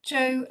to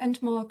Jo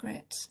and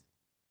Margaret.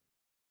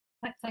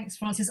 Thanks,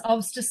 Frances. I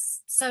was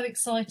just so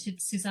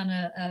excited,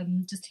 Susanna,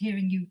 just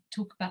hearing you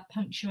talk about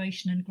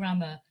punctuation and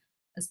grammar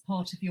as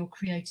part of your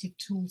creative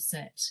tool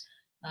set.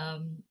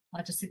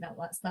 I just think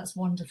that's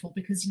wonderful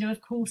because,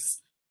 of course,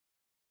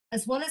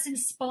 as well as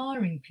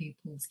inspiring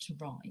pupils to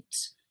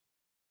write,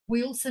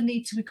 we also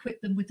need to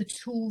equip them with the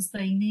tools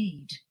they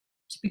need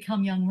to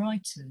become young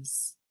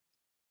writers.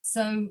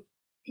 So,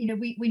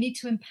 we need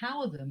to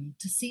empower them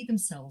to see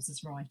themselves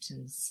as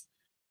writers,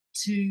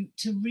 to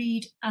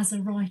read as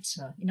a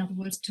writer, in other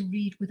words, to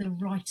read with a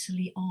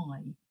writerly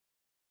eye,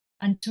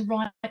 and to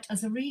write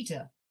as a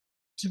reader,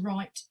 to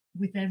write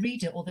with their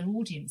reader or their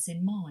audience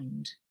in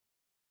mind.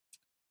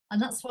 And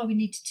that's why we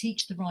need to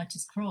teach the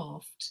writer's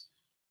craft.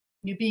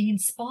 Being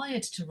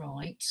inspired to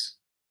write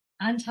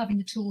and having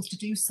the tools to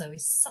do so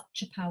is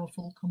such a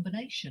powerful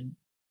combination.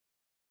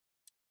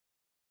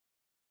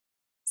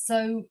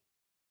 So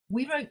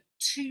we wrote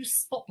 2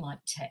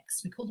 spotlight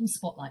texts, we call them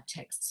spotlight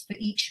texts, for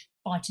each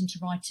Bite into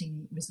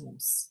Writing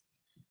resource.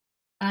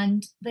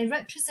 And they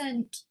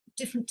represent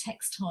different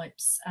text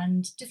types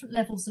and different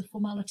levels of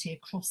formality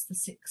across the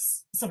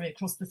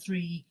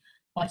 3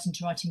 Bite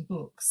into Writing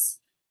books.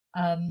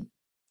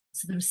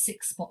 So there are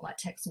 6 spotlight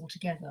texts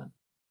altogether.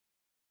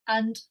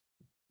 And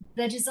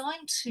they're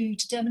designed to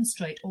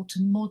demonstrate or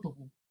to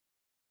model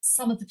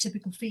some of the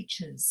typical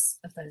features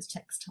of those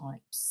text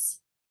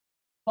types,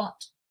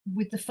 but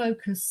with the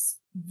focus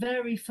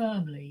very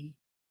firmly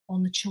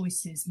on the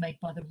choices made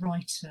by the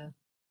writer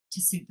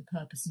to suit the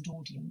purpose and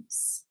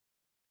audience.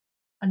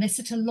 And they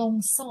sit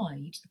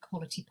alongside the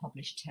quality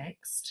published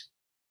text,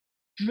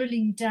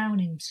 drilling down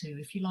into,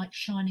 if you like,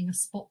 shining a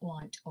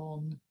spotlight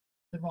on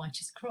the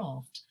writer's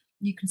craft.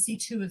 You can see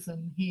 2 of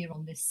them here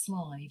on this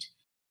slide.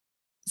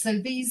 So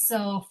these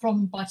are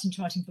from Bite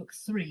into Writing book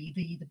 3,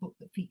 the book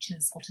that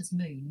features Otters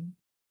Moon.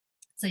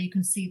 So you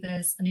can see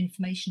there's an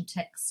information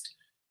text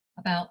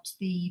about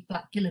the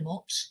black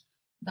guillemot.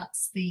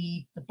 That's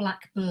the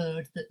black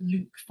bird that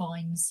Luke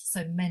finds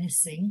so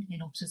menacing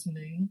in Otters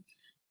Moon.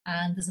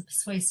 And there's a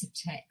persuasive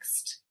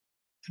text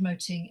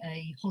promoting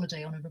a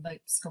holiday on a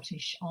remote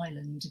Scottish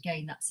island.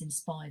 Again, that's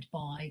inspired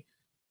by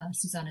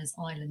Susanna's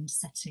island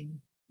setting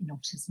in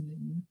Otters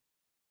Moon.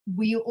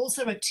 We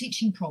also wrote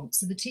teaching prompts.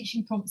 So the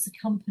teaching prompts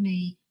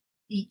accompany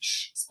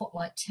each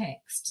spotlight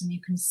text, and you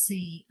can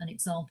see an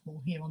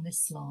example here on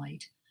this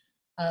slide.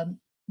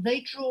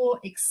 They draw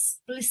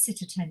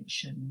explicit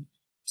attention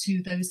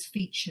to those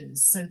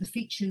features. So the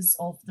features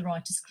of the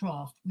writer's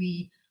craft,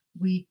 we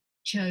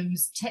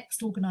chose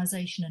text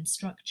organisation and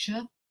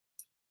structure,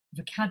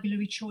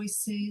 vocabulary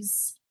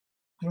choices,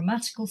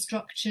 grammatical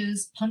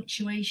structures,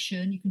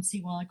 punctuation. You can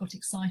see why I got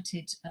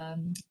excited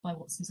by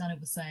what Susanna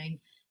was saying,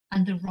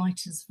 and the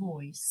writer's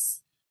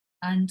voice.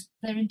 And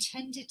they're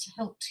intended to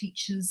help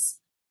teachers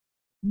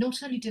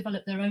not only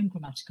develop their own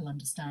grammatical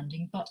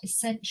understanding, but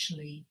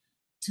essentially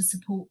to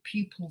support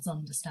pupils'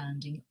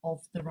 understanding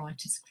of the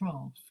writer's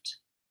craft.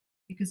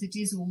 Because it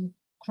is all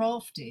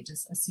crafted,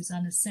 as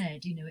Susanna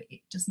said,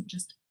 it doesn't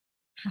just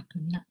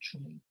happen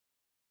naturally.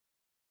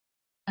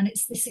 And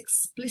it's this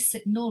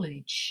explicit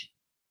knowledge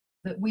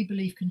that we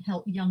believe can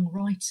help young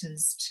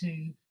writers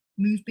to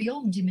move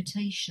beyond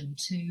imitation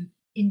to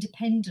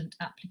independent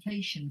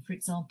application, for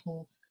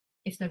example,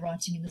 if they're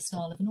writing in the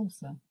style of an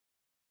author.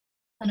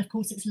 And of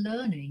course, it's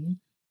learning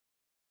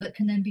that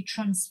can then be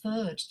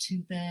transferred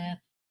to their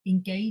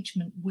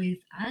engagement with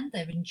and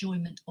their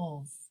enjoyment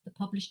of the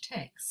published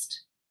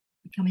text,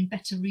 becoming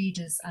better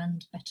readers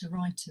and better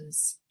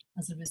writers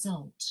as a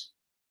result.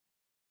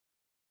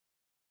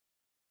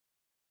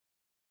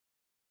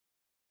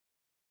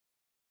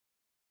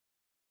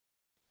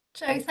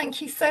 Jo,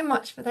 thank you so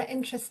much for that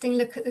interesting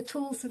look at the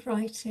tools of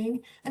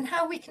writing and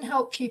how we can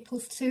help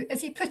pupils to,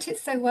 as you put it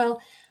so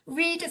well,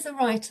 read as a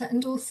writer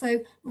and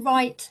also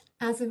write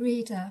as a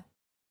reader.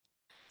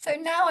 So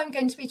now I'm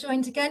going to be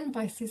joined again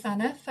by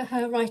Susanna for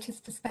her writer's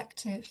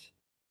perspective.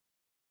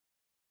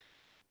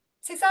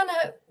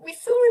 Susanna, we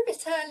saw a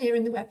bit earlier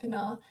in the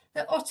webinar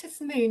that Otters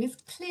Moon has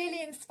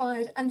clearly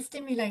inspired and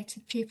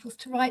stimulated pupils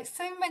to write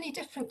so many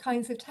different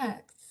kinds of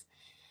texts.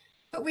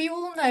 But we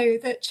all know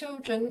that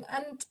children,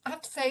 and I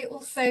have to say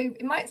also,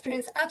 in my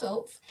experience,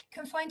 adults,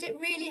 can find it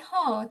really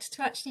hard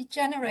to actually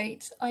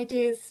generate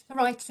ideas for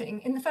writing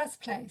in the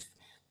first place.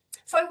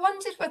 So I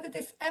wondered whether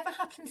this ever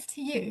happens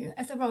to you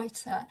as a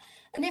writer,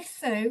 and if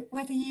so,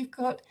 whether you've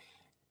got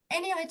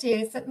any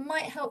ideas that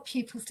might help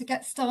pupils to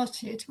get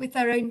started with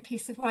their own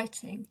piece of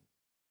writing.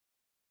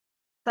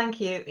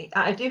 Thank you.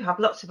 I do have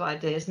lots of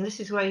ideas, and this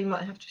is where you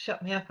might have to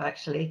shut me up,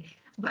 actually,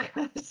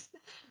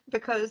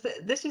 because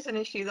this is an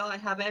issue that I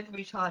have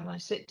every time I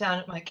sit down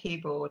at my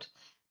keyboard,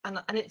 and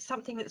it's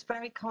something that's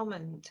very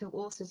common to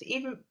authors.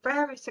 Even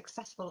very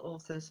successful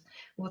authors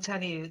will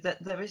tell you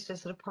that there is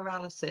this sort of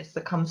paralysis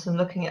that comes from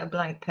looking at a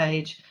blank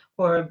page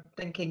or a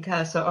blinking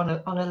cursor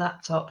on a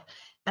laptop,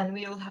 and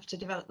we all have to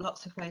develop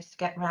lots of ways to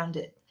get around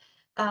it.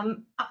 I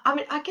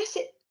mean, I guess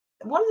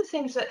one of the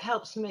things that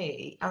helps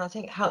me, and I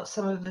think helps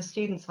some of the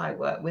students I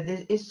work with,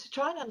 is to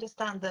try and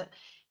understand that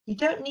you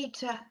don't need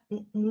to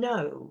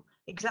know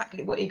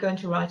exactly what you're going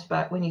to write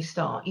about when you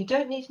start. You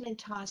don't need an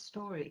entire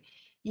story.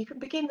 You can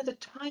begin with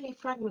a tiny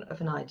fragment of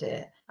an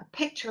idea, a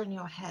picture in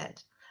your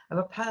head of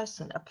a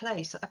person, a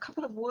place, a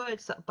couple of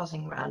words that are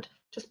buzzing around.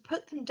 Just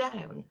put them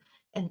down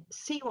and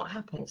see what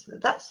happens.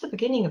 That's the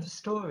beginning of a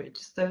story,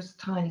 just those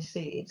tiny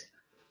seeds.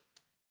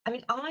 I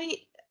mean, I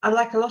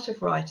like a lot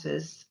of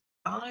writers,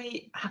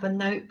 I have a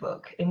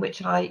notebook in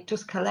which I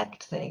just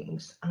collect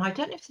things, and I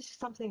don't know if this is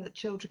something that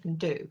children can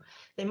do.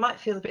 They might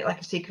feel a bit like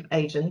a secret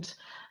agent,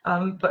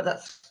 but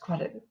that's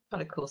quite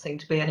a cool thing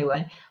to be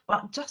anyway.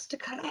 But just to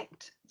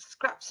collect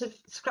scraps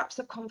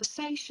of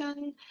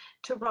conversation,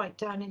 to write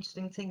down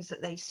interesting things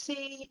that they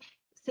see,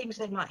 things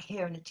they might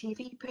hear in a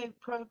TV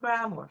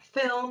program or a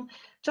film,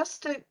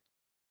 just to,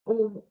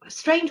 or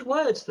strange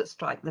words that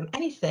strike them,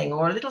 anything,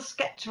 or a little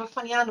sketch of a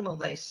funny animal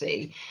they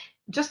see,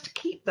 just to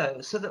keep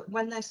those so that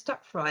when they're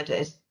stuck for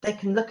ideas, they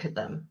can look at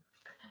them.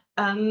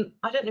 I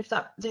don't know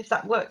if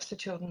that works for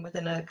children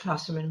within a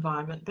classroom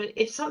environment, but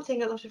it's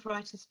something a lot of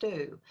writers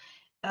do.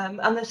 And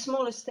the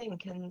smallest thing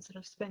can sort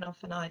of spin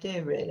off an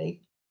idea,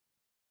 really.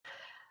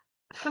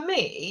 For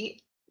me,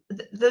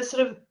 the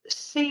sort of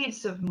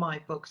seeds of my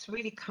books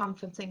really come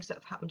from things that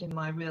have happened in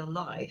my real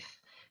life.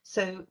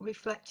 So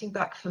reflecting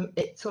back,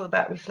 it's all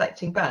about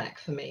reflecting back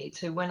for me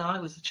to when I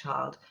was a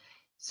child,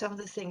 some of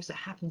the things that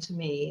happened to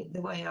me,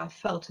 the way I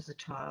felt as a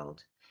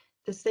child,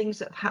 the things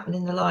that have happened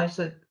in the lives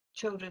of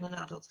children and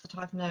adults that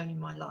I've known in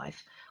my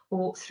life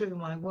or through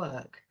my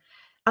work.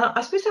 And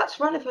I suppose that's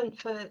relevant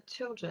for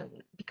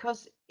children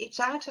because it's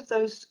out of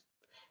those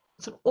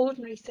sort of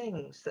ordinary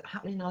things that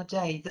happen in our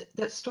day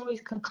that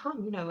stories can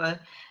come, you know,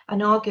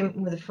 an argument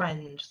with a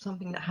friend,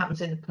 something that happens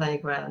in the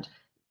playground,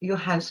 your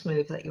house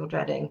move that you're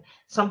dreading,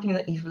 something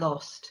that you've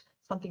lost,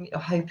 something that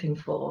you're hoping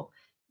for.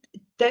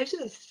 Those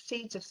are the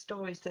seeds of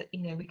stories that,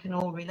 you know, we can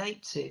all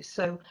relate to.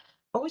 So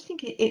I always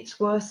think it's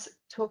worth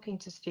talking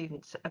to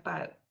students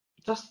about,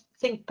 just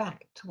think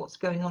back to what's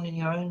going on in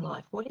your own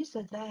life. What is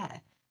there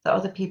that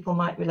other people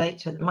might relate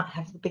to, that might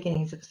have the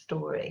beginnings of a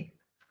story?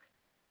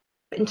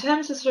 But in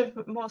terms of sort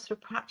of more sort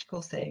of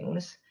practical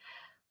things,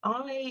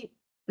 I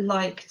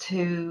like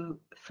to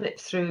flip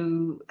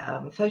through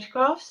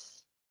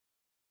photographs,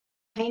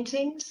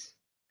 paintings,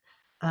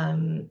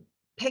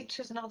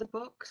 pictures and other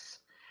books.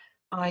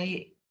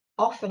 I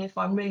often, if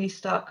I'm really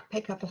stuck,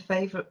 pick up a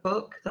favourite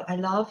book that I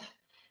love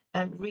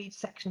and read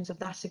sections of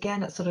that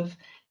again. It sort of,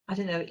 I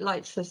don't know, it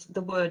lights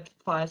the word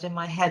fires in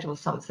my head or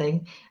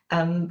something,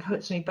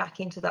 puts me back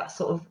into that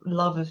sort of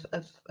love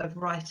of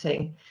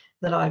writing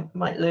that I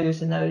might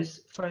lose in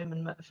those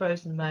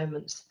frozen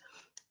moments.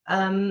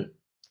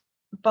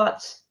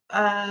 But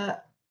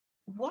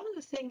one of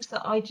the things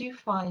that I do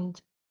find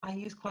I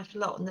use quite a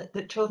lot, and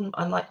that children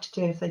I like to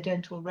do if they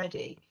don't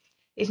already,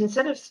 is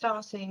instead of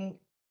starting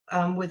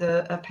with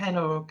a pen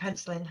or a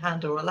pencil in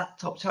hand or a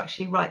laptop to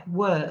actually write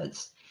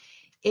words,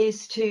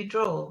 is to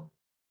draw,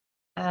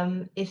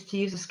 is to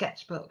use a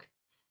sketchbook,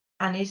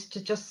 and is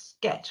to just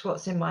sketch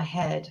what's in my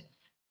head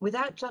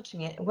without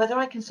judging it, whether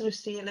I can sort of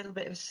see a little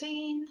bit of a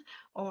scene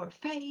or a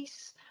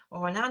face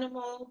or an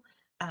animal,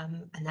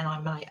 and then I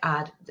might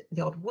add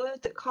the odd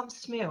word that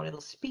comes to me or a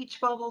little speech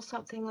bubble,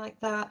 something like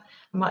that.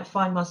 I might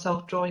find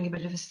myself drawing a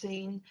bit of a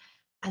scene.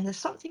 And there's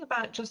something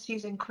about just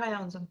using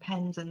crayons and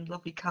pens and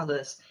lovely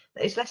colours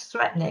that is less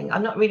threatening.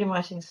 I'm not really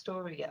writing a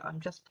story yet,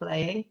 I'm just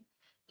playing.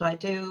 that I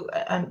do.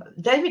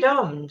 David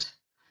Armand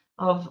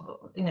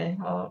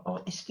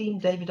our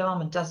esteemed David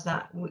Armand does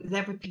that with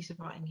every piece of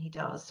writing he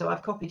does. So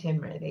I've copied him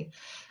really.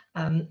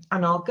 And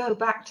I'll go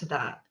back to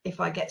that if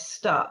I get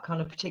stuck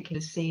on a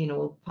particular scene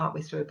or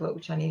partway through a book,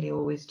 which I nearly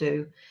always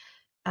do.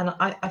 And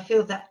I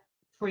feel that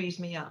frees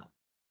me up.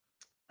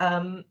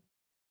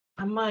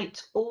 I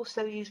might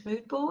also use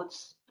mood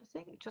boards, I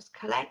think, just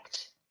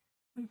collect.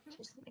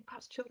 Just something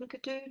perhaps children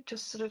could do,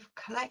 just sort of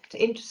collect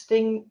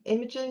interesting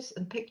images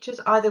and pictures,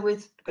 either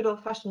with good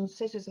old-fashioned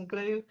scissors and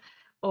glue,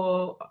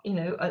 or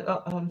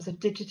sort of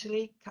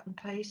digitally cut and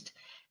paste,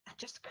 and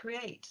just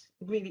create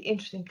a really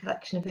interesting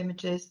collection of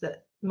images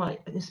that might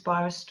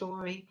inspire a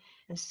story,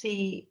 and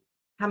see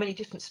how many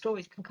different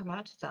stories can come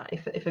out of that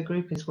if a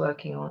group is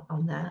working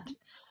on that.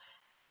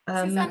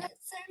 Susanna,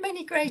 so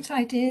many great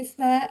ideas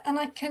there, and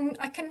I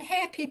can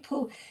hear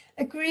people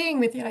agreeing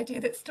with the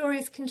idea that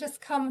stories can just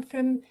come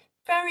from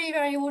very,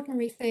 very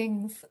ordinary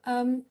things,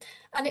 and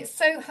it's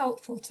so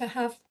helpful to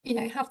have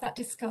that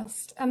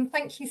discussed.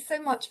 Thank you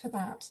so much for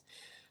that,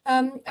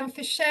 and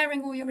for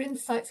sharing all your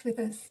insights with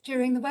us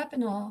during the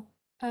webinar.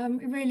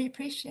 We really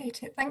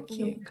appreciate it. Thank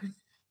you.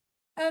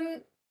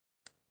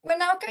 We're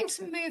now going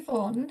to move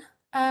on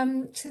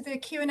to the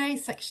Q&A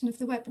section of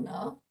the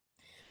webinar.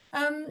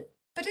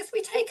 But as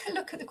we take a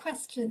look at the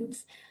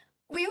questions,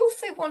 we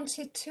also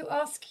wanted to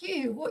ask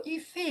you what you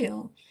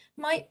feel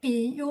might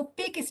be your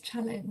biggest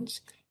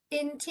challenge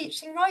in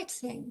teaching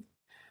writing.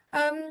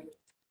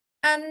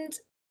 And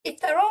if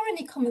there are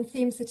any common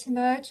themes that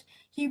emerge,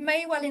 you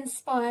may well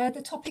inspire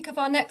the topic of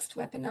our next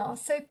webinar.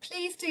 So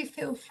please do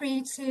feel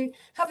free to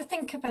have a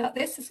think about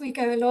this as we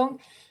go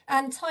along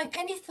and type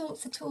any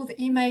thoughts at all that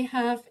you may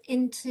have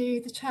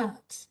into the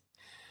chat.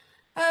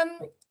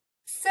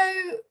 So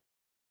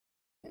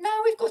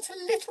now we've got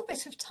a little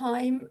bit of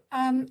time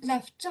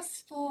left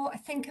just for, I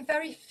think, a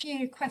very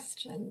few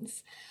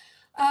questions.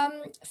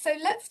 So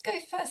let's go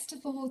first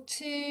of all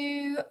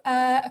to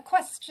a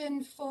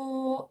question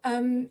for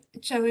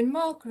Jo and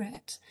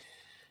Margaret.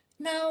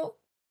 Now,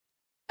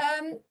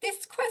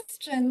 this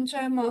question, Jo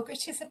and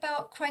Margaret, is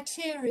about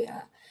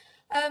criteria.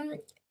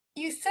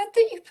 You said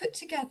that you put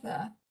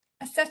together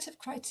a set of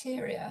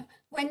criteria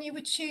when you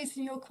were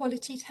choosing your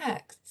quality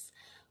texts.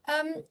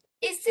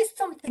 Is this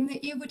something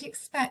that you would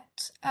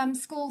expect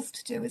schools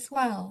to do as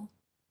well?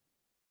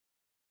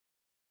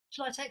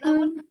 Shall I take that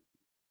one?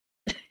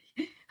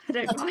 I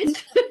don't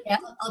mind. Yeah,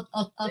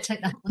 I'll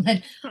take that one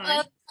then.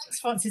 Thanks,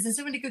 Frances. It's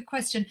a really good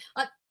question.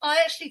 I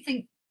actually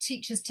think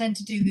teachers tend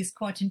to do this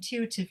quite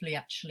intuitively,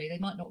 actually. They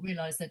might not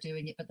realise they're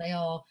doing it, but they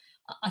are.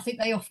 I think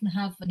they often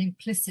have an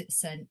implicit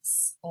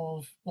sense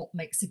of what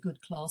makes a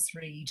good class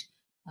read,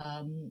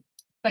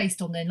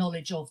 based on their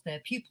knowledge of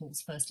their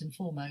pupils, first and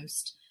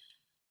foremost.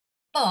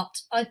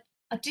 But I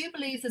do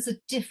believe there's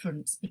a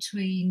difference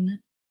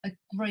between a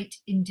great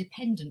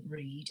independent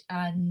read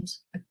and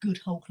a good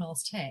whole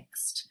class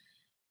text.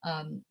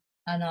 And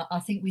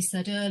I think we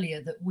said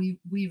earlier that we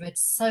read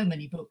so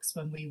many books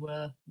when we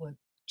were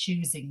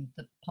choosing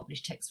the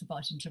published text for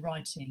Bite into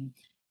Writing.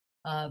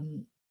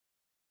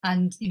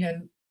 And,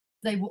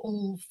 they were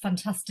all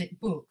fantastic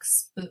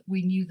books, but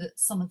we knew that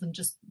some of them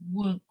just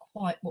weren't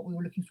quite what we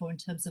were looking for in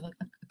terms of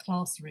a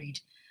class read.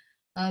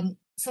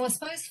 So I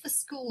suppose for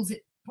schools,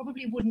 it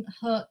probably wouldn't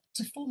hurt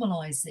to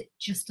formalise it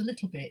just a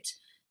little bit.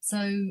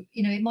 So,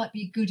 it might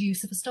be a good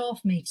use of a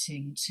staff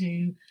meeting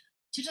to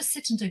just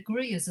sit and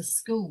agree as a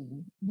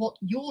school what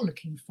you're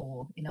looking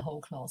for in a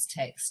whole class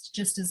text,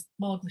 just as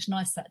Margaret and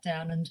I sat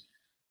down and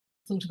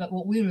thought about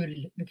what we were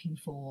really looking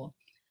for.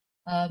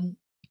 And,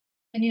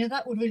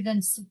 that would really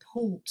then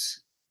support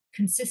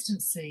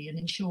consistency and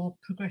ensure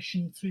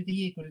progression through the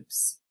year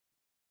groups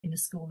in a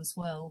school as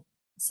well.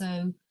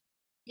 So,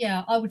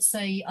 yeah, I would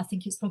say I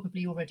think it's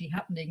probably already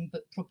happening,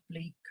 but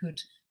probably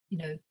could,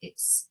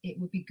 it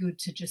would be good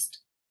to just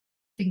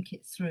think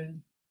it through,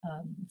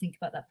 think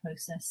about that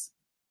process.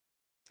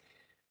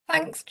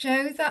 Thanks,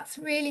 Jo. That's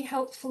really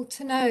helpful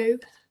to know.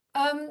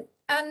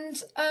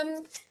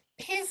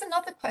 Here's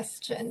another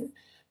question.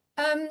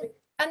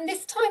 And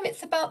this time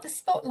it's about the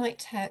spotlight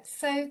text.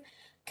 So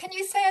can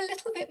you say a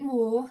little bit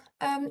more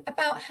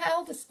about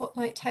how the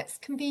spotlight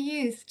text can be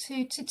used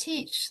to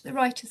teach the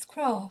writer's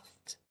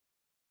craft?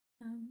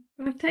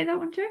 Will I take that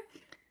one, Jo?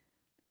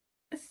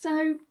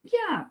 So,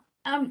 yeah,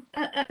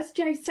 as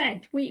Jo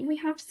said, we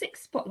have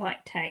 6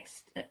 spotlight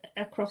texts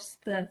across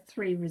the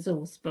 3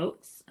 resource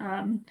books,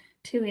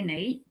 2 in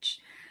each.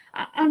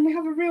 And we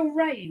have a real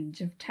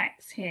range of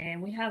texts here.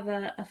 We have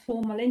a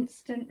formal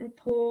incident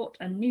report,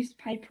 a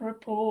newspaper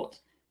report,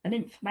 an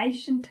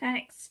information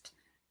text,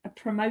 a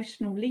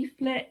promotional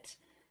leaflet.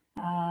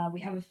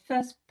 We have a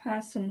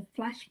first-person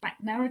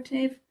flashback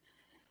narrative,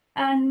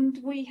 and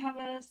we have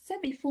a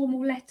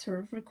semi-formal letter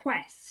of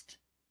request.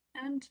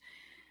 And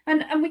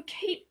we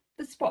keep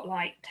the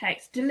spotlight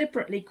text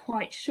deliberately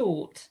quite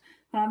short.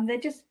 They're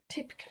just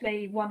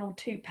typically 1 or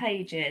 2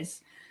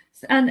 pages.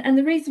 And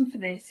the reason for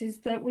this is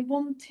that we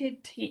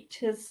wanted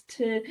teachers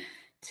to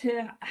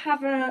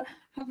have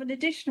an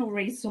additional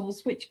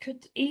resource which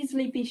could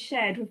easily be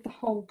shared with the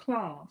whole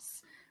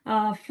class.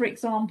 For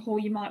example,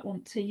 you might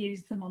want to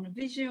use them on a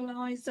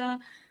visualizer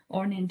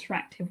or an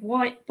interactive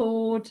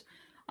whiteboard.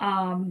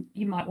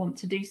 You might want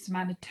to do some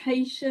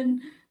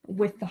annotation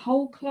with the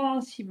whole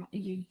class.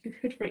 You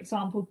could, for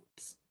example,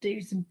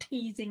 do some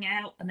teasing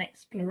out and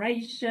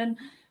exploration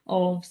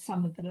of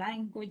some of the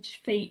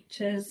language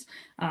features,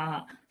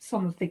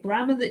 some of the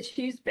grammar that's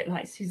used, a bit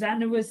like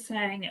Susanna was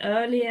saying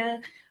earlier,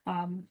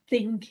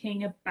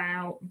 thinking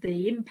about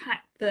the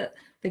impact that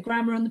the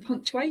grammar and the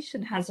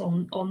punctuation has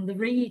on the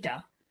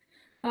reader.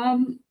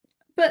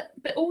 But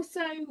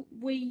also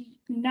we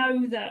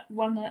know that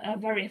a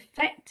very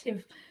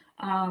effective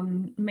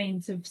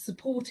means of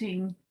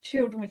supporting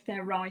children with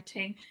their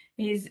writing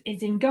is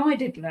in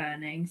guided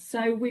learning.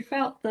 So we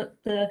felt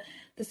that the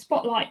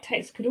Spotlight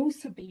text could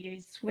also be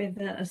used with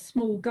a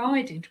small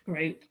guided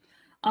group,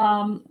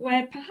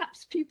 where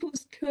perhaps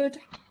pupils could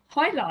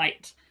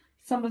highlight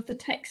some of the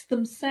text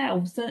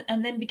themselves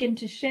and then begin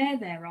to share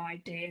their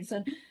ideas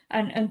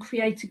and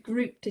create a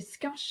group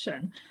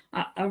discussion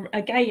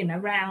again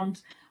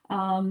around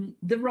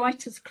the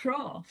writer's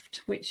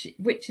craft,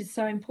 which is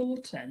so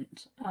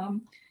important.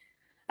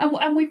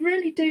 And we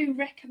really do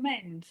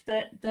recommend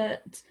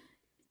that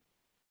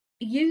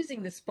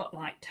using the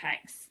Spotlight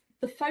text,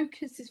 the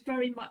focus is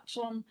very much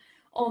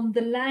on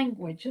the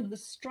language and the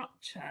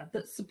structure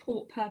that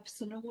support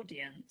purpose and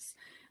audience.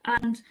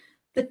 And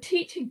the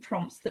teaching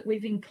prompts that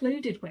we've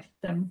included with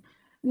them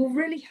will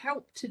really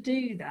help to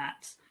do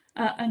that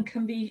and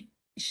can be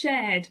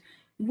shared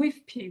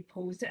with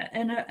pupils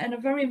in a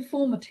very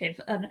informative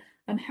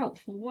and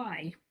helpful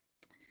way.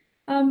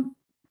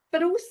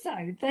 But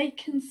also they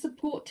can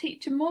support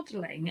teacher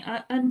modelling,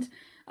 and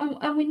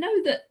we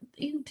know that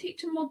in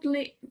teacher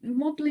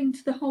modelling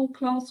to the whole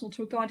class or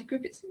to a guided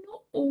group, it's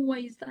not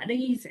always that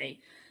easy.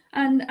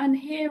 And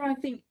here I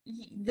think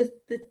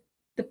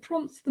the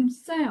prompts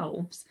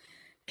themselves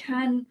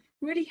can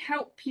really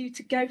help you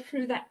to go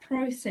through that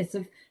process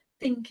of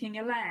thinking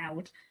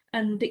aloud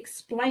and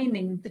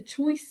explaining the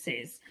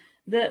choices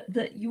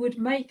that you would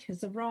make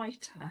as a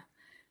writer.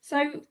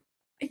 So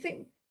I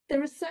think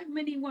there are so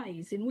many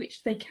ways in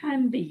which they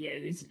can be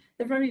used.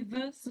 They're very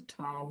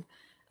versatile,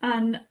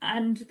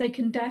 and they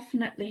can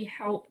definitely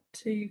help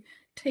to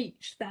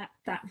teach that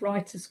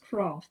writer's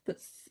craft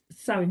that's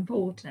so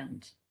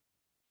important.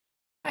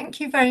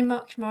 Thank you very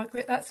much,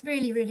 Margaret. That's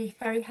really, really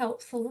very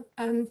helpful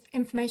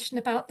information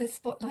about this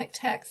Spotlight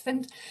text.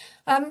 And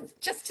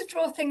just to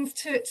draw things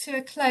to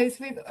a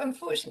close,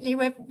 unfortunately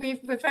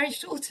we're very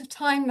short of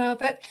time now,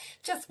 but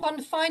just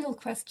one final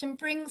question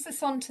brings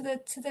us on to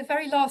the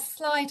very last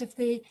slide of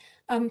the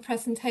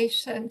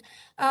presentation.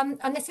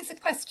 And this is a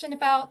question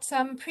about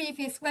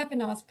previous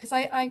webinars, because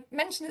I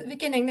mentioned at the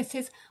beginning this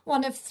is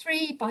one of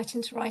 3 Bite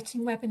into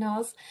Writing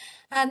webinars.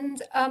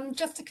 And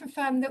just to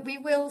confirm that we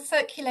will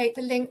circulate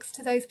the links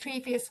to those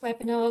previous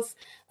webinars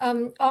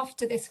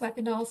after this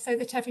webinar, so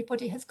that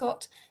everybody has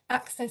got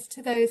access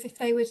to those if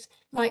they would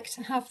like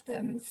to have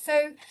them.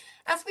 So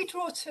as we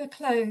draw to a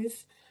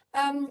close,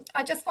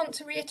 I just want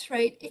to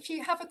reiterate, if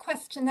you have a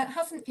question that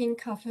hasn't been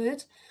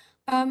covered,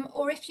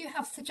 or if you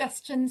have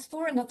suggestions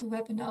for another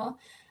webinar,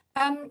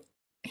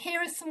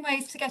 here are some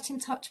ways to get in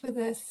touch with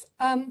us.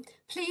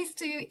 Please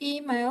do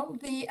email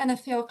the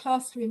NFER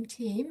Classroom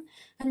team,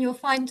 and you'll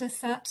find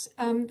us at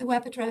the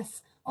web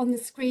address on the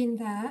screen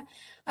there.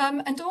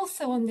 And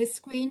also on this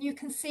screen, you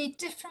can see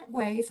different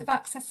ways of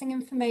accessing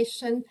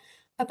information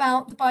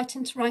about the Bite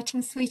into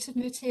Writing suite of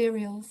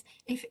materials,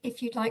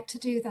 if you'd like to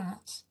do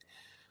that.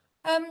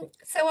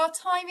 So our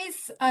time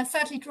is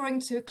sadly drawing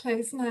to a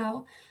close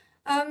now.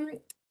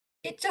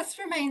 It just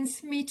remains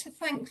for me to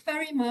thank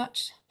very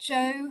much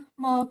Jo,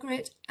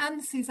 Margaret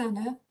and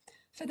Susanna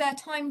for their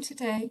time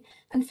today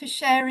and for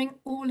sharing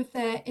all of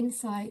their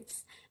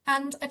insights.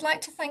 And I'd like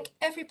to thank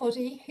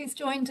everybody who's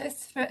joined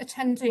us for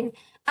attending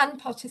and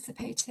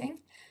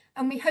participating.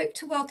 And we hope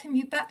to welcome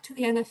you back to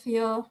the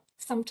NFER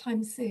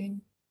sometime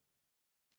soon.